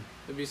 10.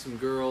 There'd be some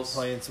girls.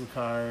 Playing some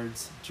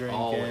cards, drinking.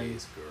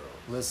 Always girls.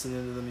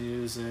 Listening to the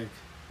music.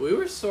 We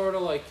were sort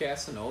of like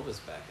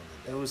Casanovas back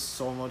in the day. It was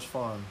so much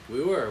fun.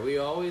 We were. We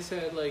always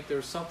had, like, there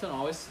was something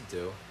always to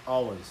do.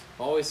 Always.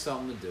 Always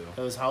something to do.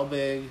 It was how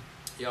big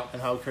Yep.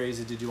 and how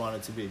crazy did you want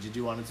it to be? Did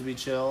you want it to be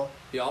chill?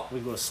 Yep.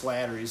 We'd go to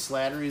Slattery's.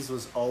 Slattery's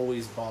was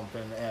always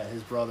bumping at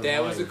his brother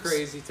That was a Mike's.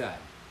 crazy time.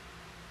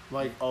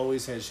 Mike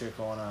always had shit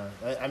going on.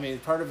 I mean,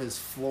 part of his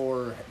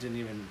floor wasn't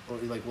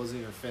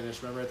even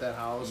finished. Remember at that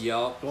house?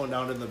 Yup. Going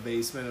down in the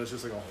basement, it was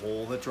just like a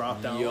hole that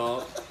dropped down.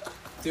 Yup.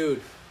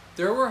 Dude,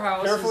 there were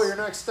houses. Careful your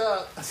next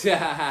step.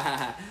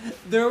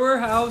 There were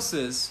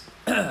houses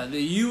that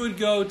you would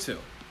go to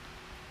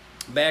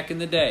back in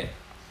the day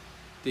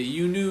that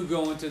you knew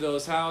going to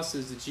those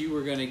houses that you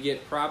were going to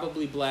get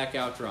probably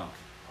blackout drunk.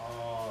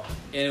 Oh,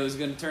 And it was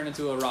going to turn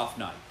into a rough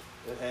night.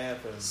 it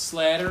happens.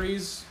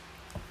 Slattery's,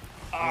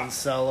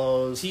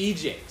 Ancelo's.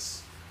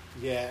 TJ's.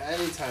 Yeah,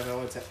 anytime I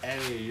went to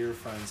any of your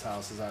friends'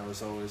 houses, I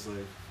was always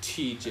like,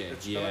 TJ,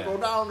 it's yeah. gonna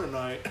go down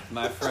tonight.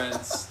 My friends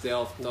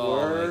stealthed all.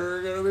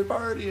 We're gonna be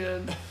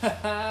partying.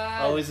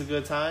 Always a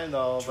good time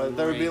though. But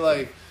there'd be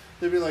like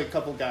a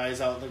couple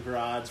guys out in the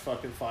garage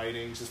fucking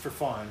fighting just for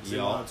fun. So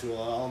you want to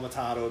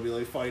Alamatado would be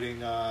like fighting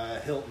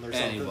Hilton or something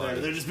Anybody. there.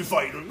 They'd just be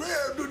fighting.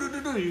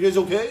 You guys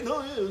okay?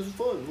 No, yeah, it was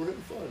fun. We're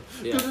having fun.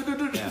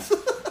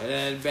 Yeah. And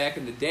then back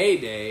in the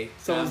day,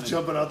 Someone's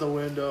jumping out the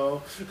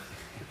window.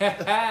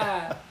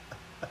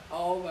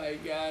 Oh my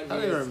god! I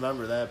don't even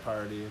remember that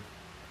party.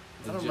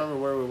 I don't remember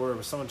where we were,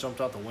 but someone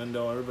jumped out the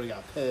window. Everybody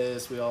got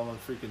pissed. We all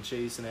went freaking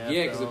chasing after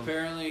Yeah, because him.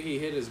 apparently he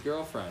hit his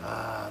girlfriend.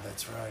 Ah,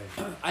 that's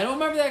right. I don't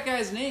remember that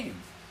guy's name.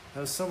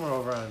 That was somewhere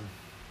over on...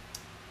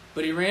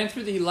 But he ran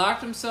through he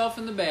locked himself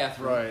in the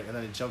bathroom. Right, and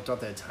then he jumped out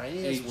that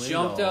tiniest window. He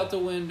jumped out the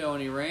window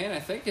and he ran, I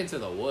think, into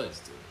the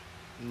woods,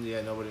 dude.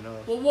 Yeah, nobody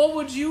knows. Well, what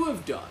would you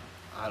have done?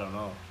 I don't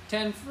know.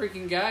 10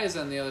 freaking guys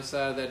on the other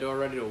side of that door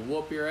ready to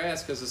whoop your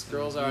ass because this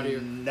girl's out here.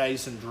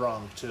 Nice and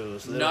drunk, too.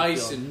 So they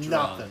Nice don't feel and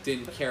drunk. nothing.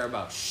 Didn't care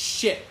about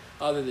shit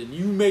other than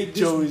you made this.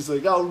 Joey's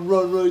like, I'll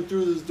run right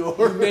through this door.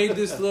 You made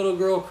this little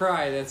girl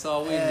cry. That's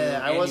all we knew. Yeah,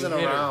 I And you wasn't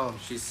hit her. around.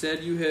 She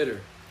said you hit her.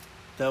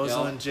 That was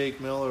Yep. when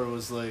Jake Miller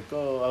was like,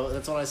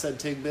 that's when I said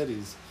take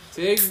biddies.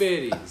 Tig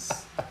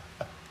bitties.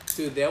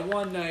 Dude, that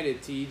one night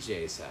at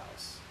TJ's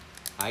house,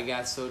 I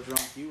got so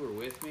drunk. You were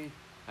with me.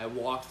 I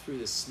walked through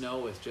the snow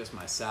with just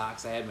my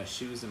socks. I had my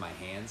shoes in my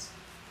hands.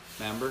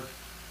 Remember?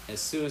 As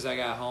soon as I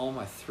got home,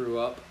 I threw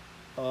up.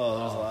 Oh,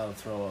 there was a lot of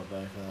throw up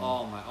back then.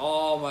 Oh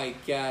my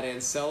God.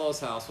 Ancelo's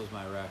house was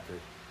my record.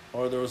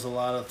 Or there was a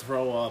lot of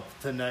throw up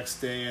the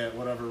next day at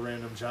whatever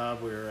random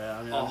job we were at.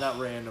 I mean, not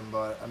random,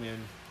 but I mean,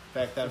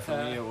 back then for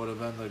me it would have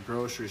been the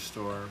grocery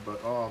store.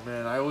 But oh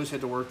man, I always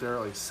had to work there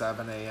at like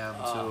 7 a.m.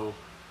 too.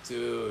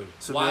 Dude.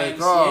 So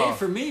YMCA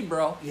for me,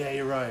 bro. Yeah,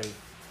 you're right.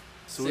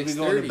 So we'd be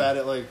going to 6:30. bed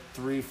at like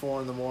 3,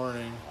 4 in the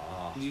morning.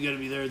 Oh. You gotta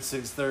be there at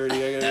 6:30. I gotta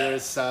be there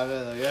at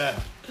 7. Like, yeah,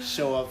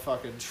 show up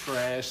fucking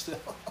trashed.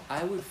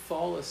 I would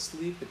fall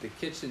asleep at the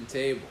kitchen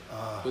table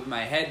Ah. with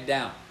my head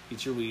down.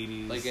 Eat your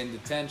Wheaties. Like in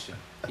detention.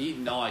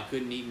 No, I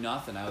couldn't eat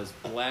nothing. I was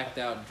blacked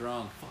out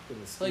drunk.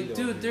 Like,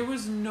 dude, there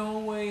was no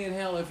way in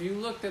hell if you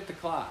looked at the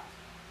clock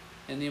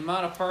and the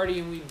amount of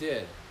partying we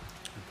did.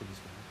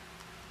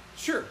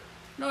 Sure.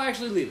 No,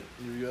 actually leave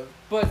it. You go?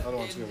 But I don't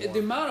want to get the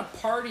warm. amount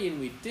of partying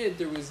we did,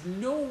 there was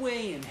no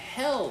way in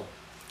hell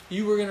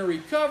you were going to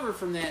recover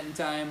from that in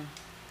time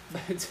by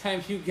the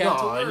time you got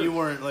to No, work. and you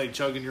weren't like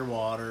chugging your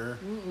water.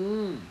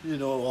 Mm-mm. You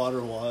know what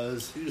water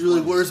was. You just You're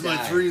like, wanted where's to my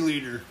die.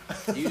 3-liter?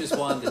 You just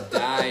wanted to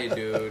die,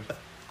 dude.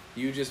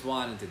 You just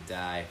wanted to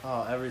die.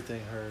 Oh, everything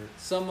hurt.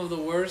 Some of the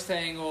worst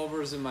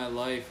hangovers in my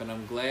life, and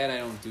I'm glad I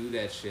don't do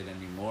that shit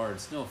anymore.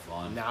 It's no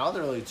fun. Now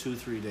they're like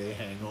 2-3 day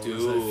hangovers.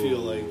 Dude. I feel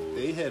like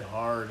they hit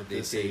hard at They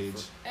this take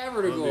age.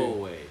 forever to I'm go big.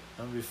 away.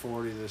 I'm gonna be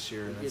 40 this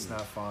year, and it's kidding.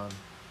 not fun.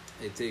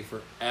 They take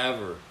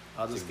forever.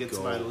 I'll just get to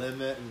go. my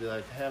limit and be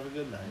like, have a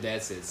good night.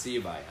 That's it. See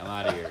you, bye. I'm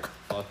out of here.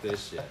 Fuck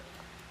this shit.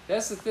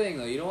 That's the thing,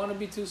 though. You don't want to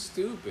be too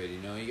stupid. You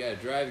know, you got to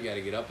drive. You got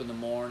to get up in the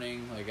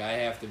morning. Like, I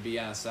have to be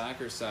on a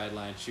soccer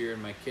sideline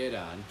cheering my kid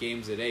on.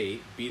 Game's at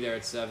 8. Be there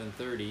at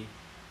 7:30.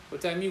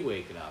 What time you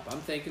waking up? I'm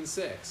thinking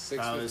 6.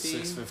 Probably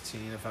 6:15.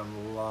 6:15 if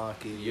I'm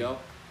lucky.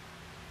 Yup.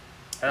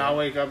 And I'll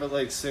wake up at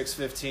like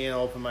 6:15,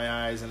 open my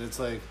eyes, and it's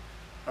like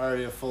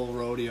already a full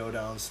rodeo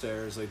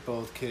downstairs. Like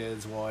both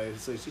kids, wife.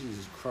 It's like,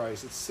 Jesus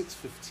Christ, it's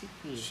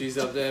 6:15. She's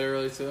up that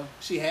early, too?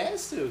 She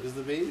has to, because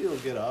the baby will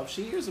get up.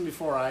 She hears them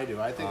before I do.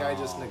 I think I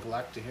just Oh.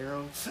 neglect to hear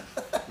them.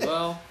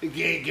 Well,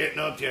 You ain't getting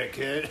up yet,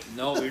 kid.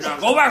 no, you're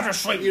not. Go back to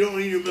sleep. You don't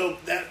need your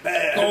milk that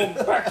bad.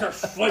 Go back to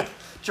sleep.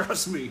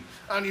 Trust me,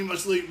 I need my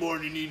sleep more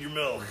than you need your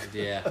milk.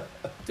 Yeah.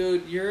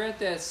 Dude, you're at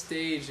that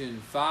stage in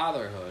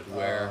fatherhood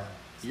where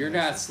it's you're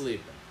nasty. not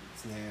sleeping.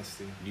 It's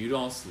nasty. You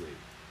don't sleep.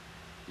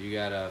 You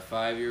got a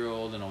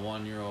 5-year-old and a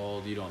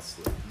 1-year-old. You don't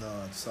sleep. No,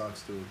 it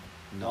sucks, dude.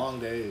 No. Long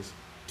days.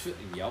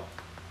 Yup.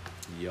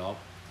 Yup.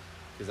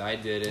 Because I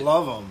did it.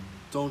 Love them.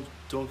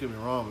 Don't get me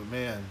wrong, but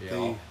man,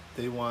 Yeah.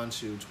 they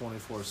want you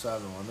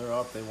 24/7. When they're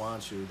up, they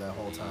want you that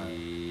whole time.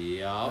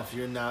 Yup. If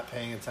you're not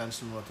paying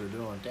attention to what they're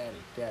doing, daddy,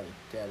 look at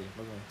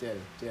me,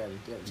 daddy.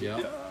 Yep.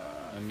 Yeah.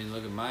 I mean,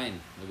 look at mine.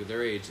 Look at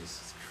their ages.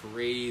 It's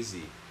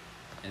crazy.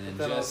 And then,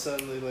 But then all just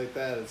suddenly like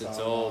that, it's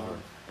all over.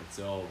 on. It's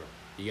over.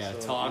 You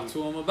gotta So talk you-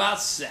 to them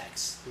about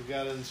sex. You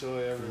gotta enjoy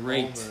every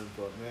Great. moment,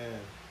 but man,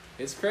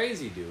 It's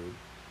crazy, dude.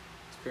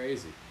 It's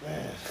crazy.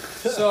 man.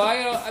 So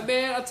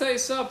I'll tell you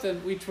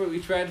something. We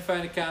tried to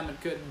find a comment,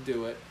 couldn't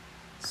do it.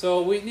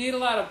 So we need a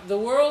lot of. The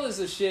world is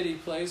a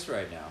shitty place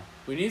right now.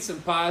 We need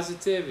some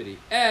positivity.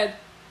 Ed,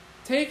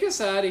 take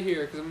us out of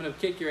here because I'm gonna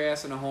kick your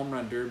ass in a home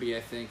run derby.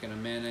 I think in a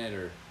minute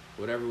or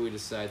whatever we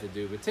decide to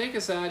do. But take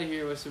us out of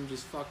here with some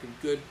just fucking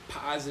good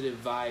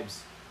positive vibes.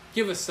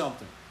 Give us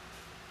something.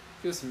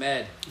 Give us some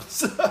Ed.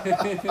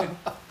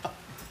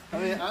 I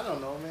mean, I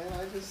don't know, man.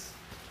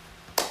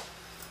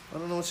 I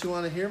don't know what you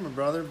want to hear, my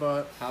brother,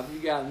 but How have you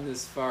gotten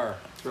this far?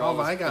 through how all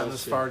have I this gotten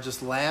this bullshit? far?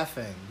 Just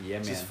laughing. Yeah,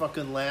 man. Just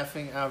fucking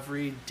laughing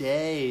every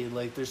day.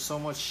 Like, there's so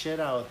much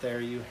shit out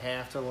there. You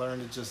have to learn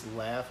to just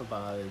laugh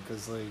about it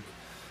because, like,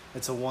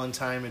 it's a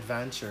one-time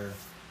adventure.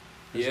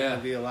 There's Yeah. going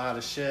to be a lot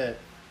of shit.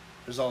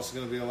 There's also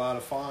going to be a lot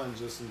of fun.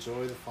 Just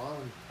enjoy the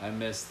fun. I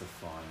miss the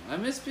fun. I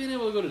miss being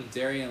able to go to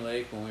Darien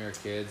Lake when we were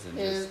kids and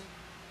just.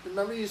 And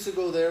remember, you used to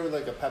go there with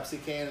like a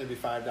Pepsi can. It'd be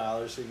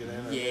 $5 to get in.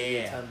 Or maybe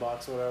Yeah.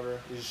 $10 or whatever.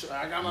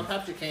 I got my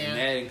Pepsi And can.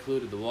 that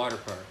included the water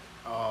park.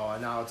 Oh,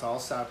 and now it's all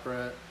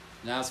separate.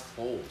 Now it's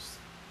closed.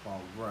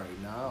 Well,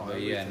 right now.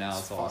 But yeah, now everything's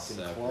it's all fucking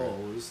separate.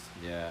 closed.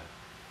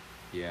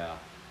 Yeah.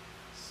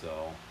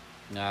 So,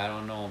 no, I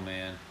don't know,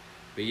 man.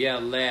 But yeah,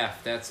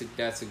 laugh. That's a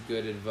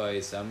good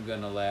advice. I'm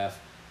gonna laugh.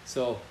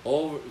 So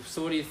what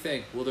do you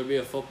think? Will there be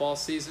a football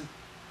season?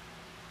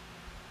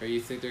 Or you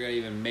think they're gonna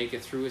even make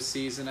it through a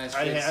season? I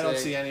don't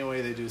see any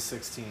way they do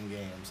 16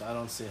 games. I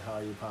don't see how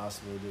you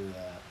possibly do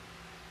that.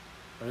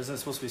 Or isn't it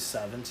supposed to be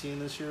 17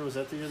 this year? Was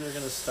that the year they're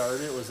going to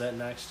start it? Was that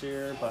next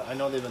year? But I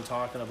know they've been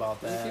talking about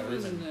I that. think Or it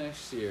was even,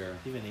 next year.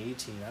 even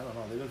 18. I don't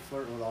know. They've been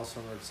flirting with all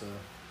sorts of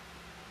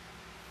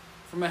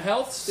From a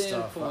health stuff.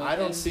 standpoint, I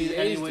don't see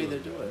any way they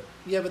doing do good. it.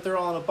 Yeah, but they're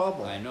all in a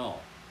bubble. I know.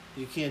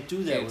 You can't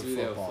do that, Can't with, do that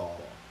with football.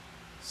 football.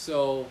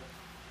 So,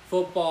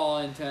 football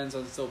intends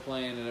on still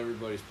playing at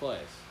everybody's place.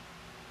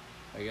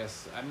 I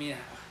guess. I mean,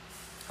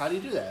 How do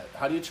you do that?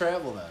 How do you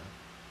travel then?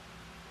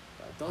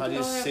 don't How they do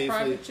you all have safely-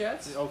 private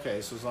jets?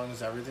 Okay, so as long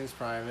as everything's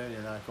private,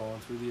 you're not going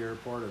through the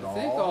airport at all.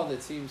 I think all the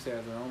teams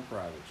have their own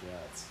private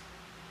jets.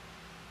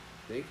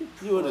 They could.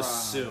 You would probably-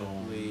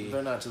 assume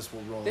they're not just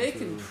rolling They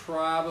through. can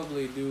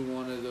probably do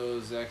one of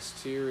those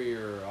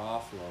exterior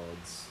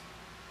offloads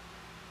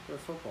for a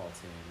football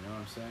team. You know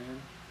what I'm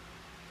saying?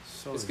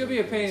 So It's gonna be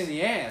a pain in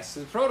the ass.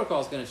 The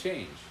protocol's gonna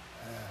change.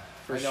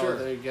 For I know sure.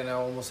 they're gonna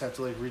almost have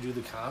to like redo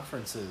the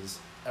conferences.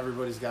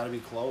 Everybody's got to be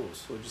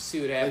close. We'll just see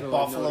what Like happens. with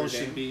Buffalo Notre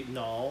should Dame. be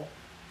no.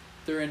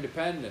 They're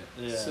independent,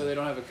 Yeah. so they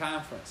don't have a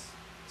conference.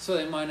 So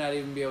they might not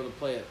even be able to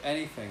play at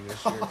anything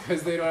this year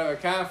because they don't have a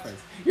conference.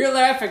 You're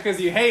laughing because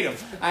you hate them.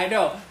 I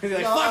know. Because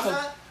you're like,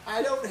 fuck 'em.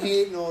 I don't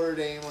hate Notre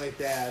Dame like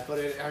that, but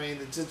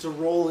it's a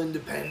roll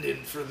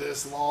independent for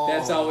this long.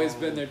 That's always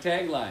been their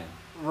tagline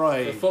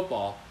right. for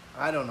football.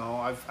 I don't know.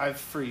 I've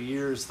for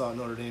years thought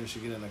Notre Dame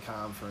should get in the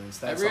conference.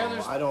 That's Every all.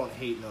 other- I don't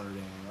hate Notre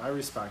Dame. I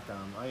respect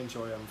them. I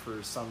enjoy them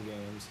for some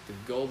games. The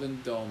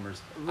Golden Domers.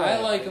 I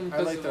Right. like them I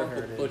because like of their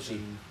Uncle heritage Butchie.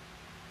 and-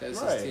 That's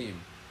Right. his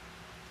team.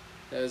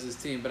 That was his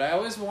team. But I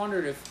always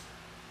wondered if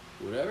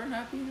would ever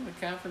not being in the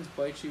conference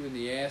bite you in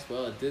the ass.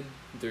 Well, it did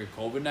during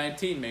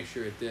COVID-19. Make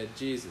sure it did.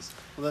 Jesus.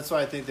 Well, that's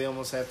why I think they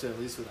almost have to at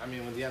least with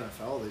the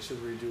NFL, they should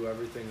redo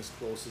everything as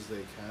close as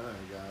they can.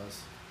 I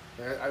guess.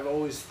 I've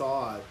always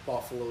thought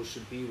Buffalo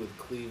should be with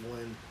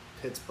Cleveland,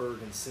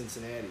 Pittsburgh, and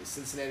Cincinnati.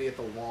 Cincinnati at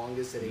the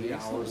longest at 8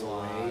 Makes hours a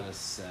lot away. of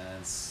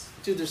sense.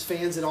 Dude, there's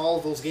fans at all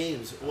of those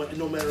games,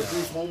 no matter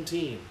who's home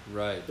team.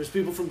 Right. There's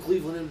people from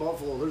Cleveland and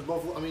Buffalo. There's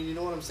Buffalo. I mean, you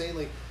know what I'm saying?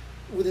 Like,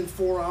 within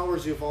 4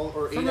 hours, you have all,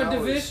 or 8 From hours. a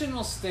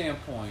divisional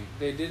standpoint,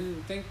 they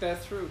didn't think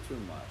that through too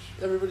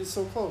much. Everybody's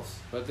so close.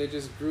 But they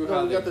just grew No,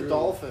 how we they got the grew.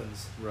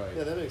 Dolphins. Right.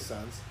 Yeah, that makes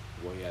sense.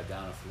 Well, yeah,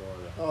 down in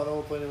Florida. Oh, then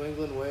we'll play New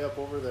England way up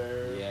over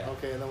there. Yeah.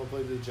 Okay, and then we'll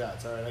play the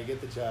Jets. All right, I get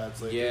the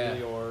Jets. Like Yeah. New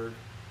York.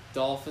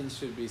 Dolphins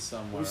should be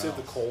somewhere We else. said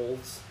the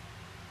Colts.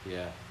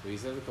 Yeah, we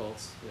used to have the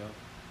Colts. Yeah,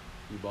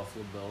 you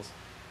Buffalo Bills.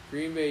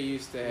 Green Bay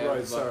used to have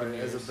Right, the sorry,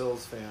 Buccaneers. as a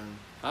Bills fan.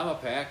 I'm a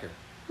Packer.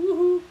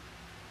 Woohoo!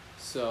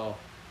 So,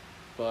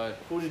 but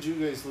Who did you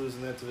guys lose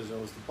in that division?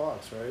 It was the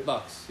Bucks, right?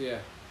 Bucks, yeah,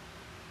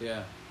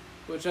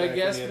 which Back I when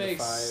guess you had the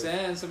makes 5.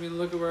 sense. I mean,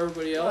 look at where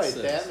everybody else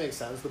Right, is. that makes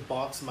sense. The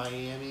Bucks,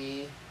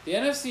 Miami. The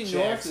NFC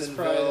North is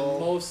probably the Jacksonville.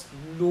 most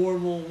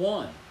normal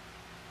one.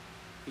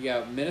 You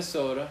got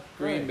Minnesota,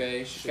 Green Right.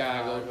 Bay,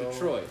 Chicago,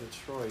 Detroit.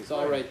 Detroit. It's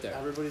all right there.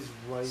 Everybody's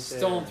right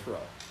Stone there. throw,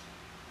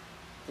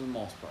 for the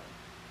most part.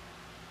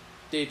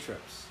 Day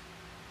trips.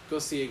 Go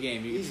see a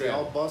game. You can Easy,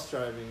 travel. all bus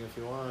driving if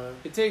you want.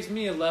 It takes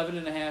me 11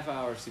 and a half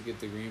hours to get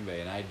to Green Bay,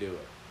 and I do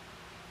it.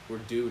 We're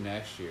due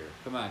next year.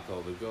 Come on,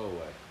 COVID, go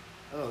away.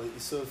 I don't know.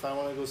 So if I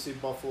want to go see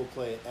Buffalo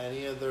play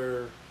any of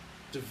their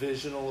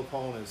divisional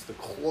opponents, the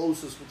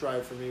closest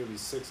drive for me would be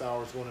 6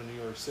 hours going to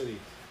New York City,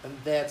 and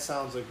that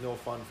sounds like no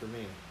fun for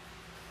me.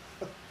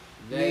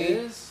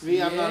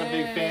 I'm not a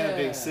big fan of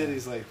big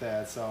cities like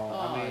that. So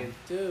I mean,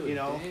 dude, you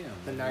know, damn,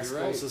 the next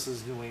you're closest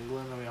is New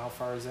England. I mean, how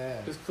far is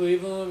that? Because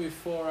Cleveland will be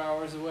 4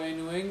 hours away.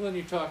 New England,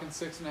 you're talking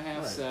 6.5,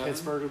 Right. 7.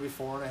 Pittsburgh will be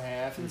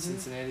 4.5, and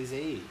Cincinnati's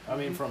 8. I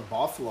mean, from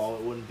Buffalo,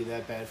 it wouldn't be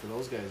that bad for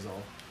those guys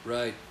though.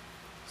 Right.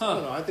 So, I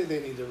don't know. I think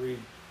they need to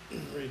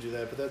redo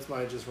that, but that's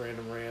my just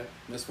random rant.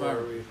 That's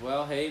smart.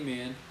 Well, hey,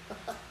 man,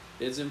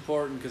 it's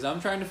important because I'm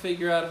trying to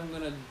figure out if I'm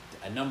gonna.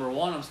 Number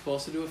one, I'm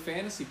supposed to do a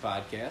fantasy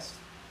podcast.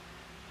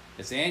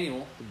 It's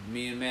annual.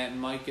 Me and Matt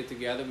and Mike get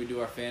together. We do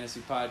our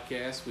fantasy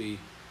podcast. We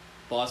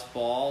bust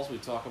balls. We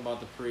talk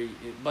about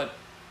But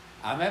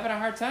I'm having a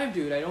hard time,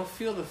 dude. I don't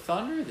feel the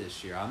thunder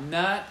this year. I'm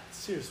not.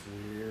 It's just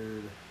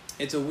weird.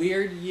 It's a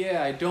weird.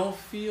 Yeah, I don't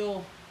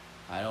feel.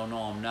 I don't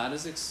know. I'm not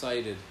as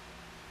excited.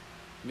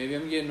 Maybe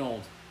I'm getting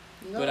old.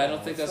 No, but I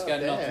don't think that's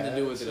got nothing to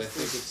do with it. I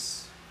think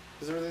it's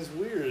because everything's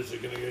weird. Is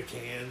it gonna get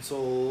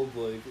canceled?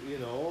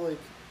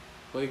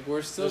 Like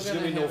we're still there's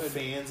gonna be no have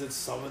fans at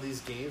some of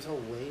these games. How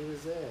lame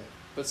is that?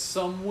 But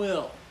some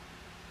will.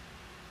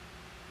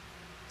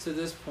 To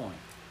this point,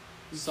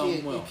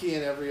 You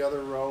can't every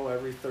other row,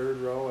 every third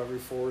row, every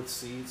fourth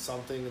seat,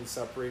 something, and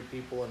separate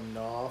people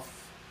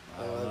enough.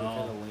 That'd be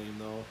kind of lame,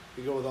 though.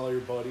 You go with all your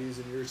buddies,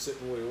 and you're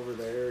sitting way over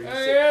there.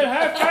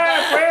 High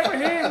five, way over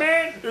here,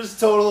 man. There's a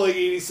total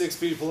 86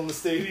 people in the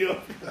stadium.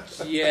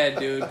 Yeah,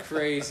 dude,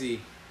 crazy.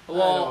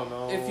 Well, I don't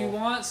know. If you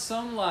want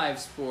some live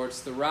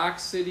sports, the Rock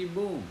City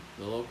Boom,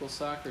 the local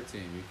soccer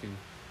team, you can.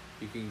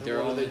 And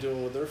what are they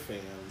doing with their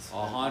fans?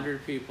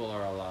 100 people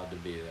are allowed to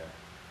be there.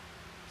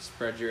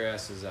 Spread your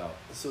asses out.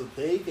 So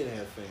they can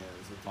have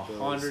fans.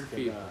 100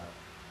 people.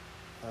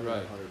 Right.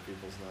 100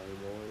 people's not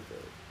even worth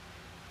it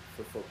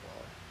for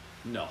football.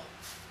 No.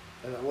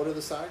 And what are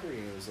the soccer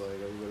games like?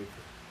 Everybody.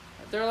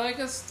 They're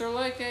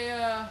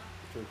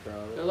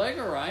like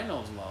a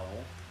Rhinos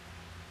level.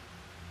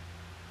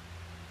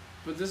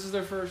 But this is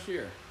their first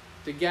year.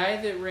 The guy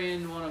that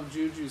ran one of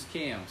Juju's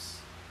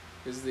camps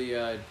is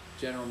the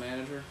general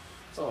manager.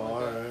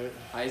 All right.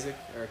 Isaac,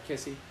 or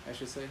Kissy, I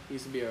should say. He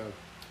used to be a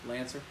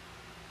Lancer.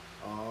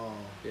 Oh.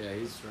 Yeah,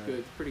 he's right.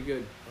 good, pretty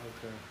good.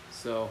 Okay.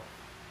 So,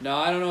 no,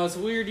 I don't know. It's a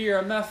weird year.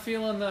 I'm not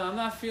feeling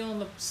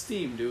the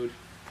steam, dude.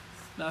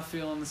 Not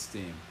feeling the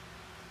steam,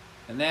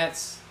 and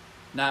that's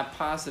not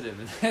positive.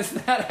 And that's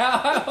not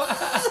how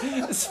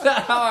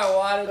I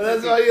wanted to.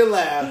 That's why you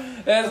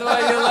laugh. That's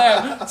why you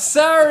laugh.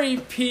 Sorry,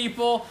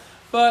 people,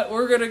 but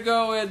we're gonna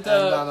go and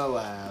end on a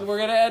laugh. We're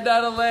gonna end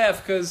on a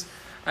laugh because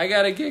I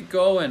gotta get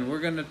going.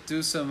 We're gonna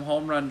do some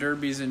home run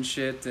derbies and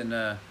shit,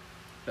 and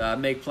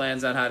make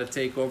plans on how to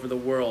take over the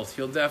world.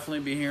 You'll definitely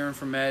be hearing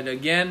from Ed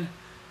again.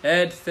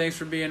 Ed, thanks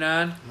for being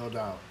on. No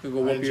doubt. I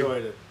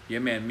enjoyed it. Yeah,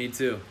 man, me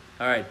too.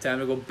 All right, time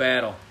to go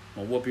battle.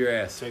 I'll whoop your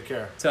ass. Take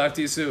care. Talk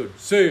to you soon.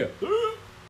 See ya.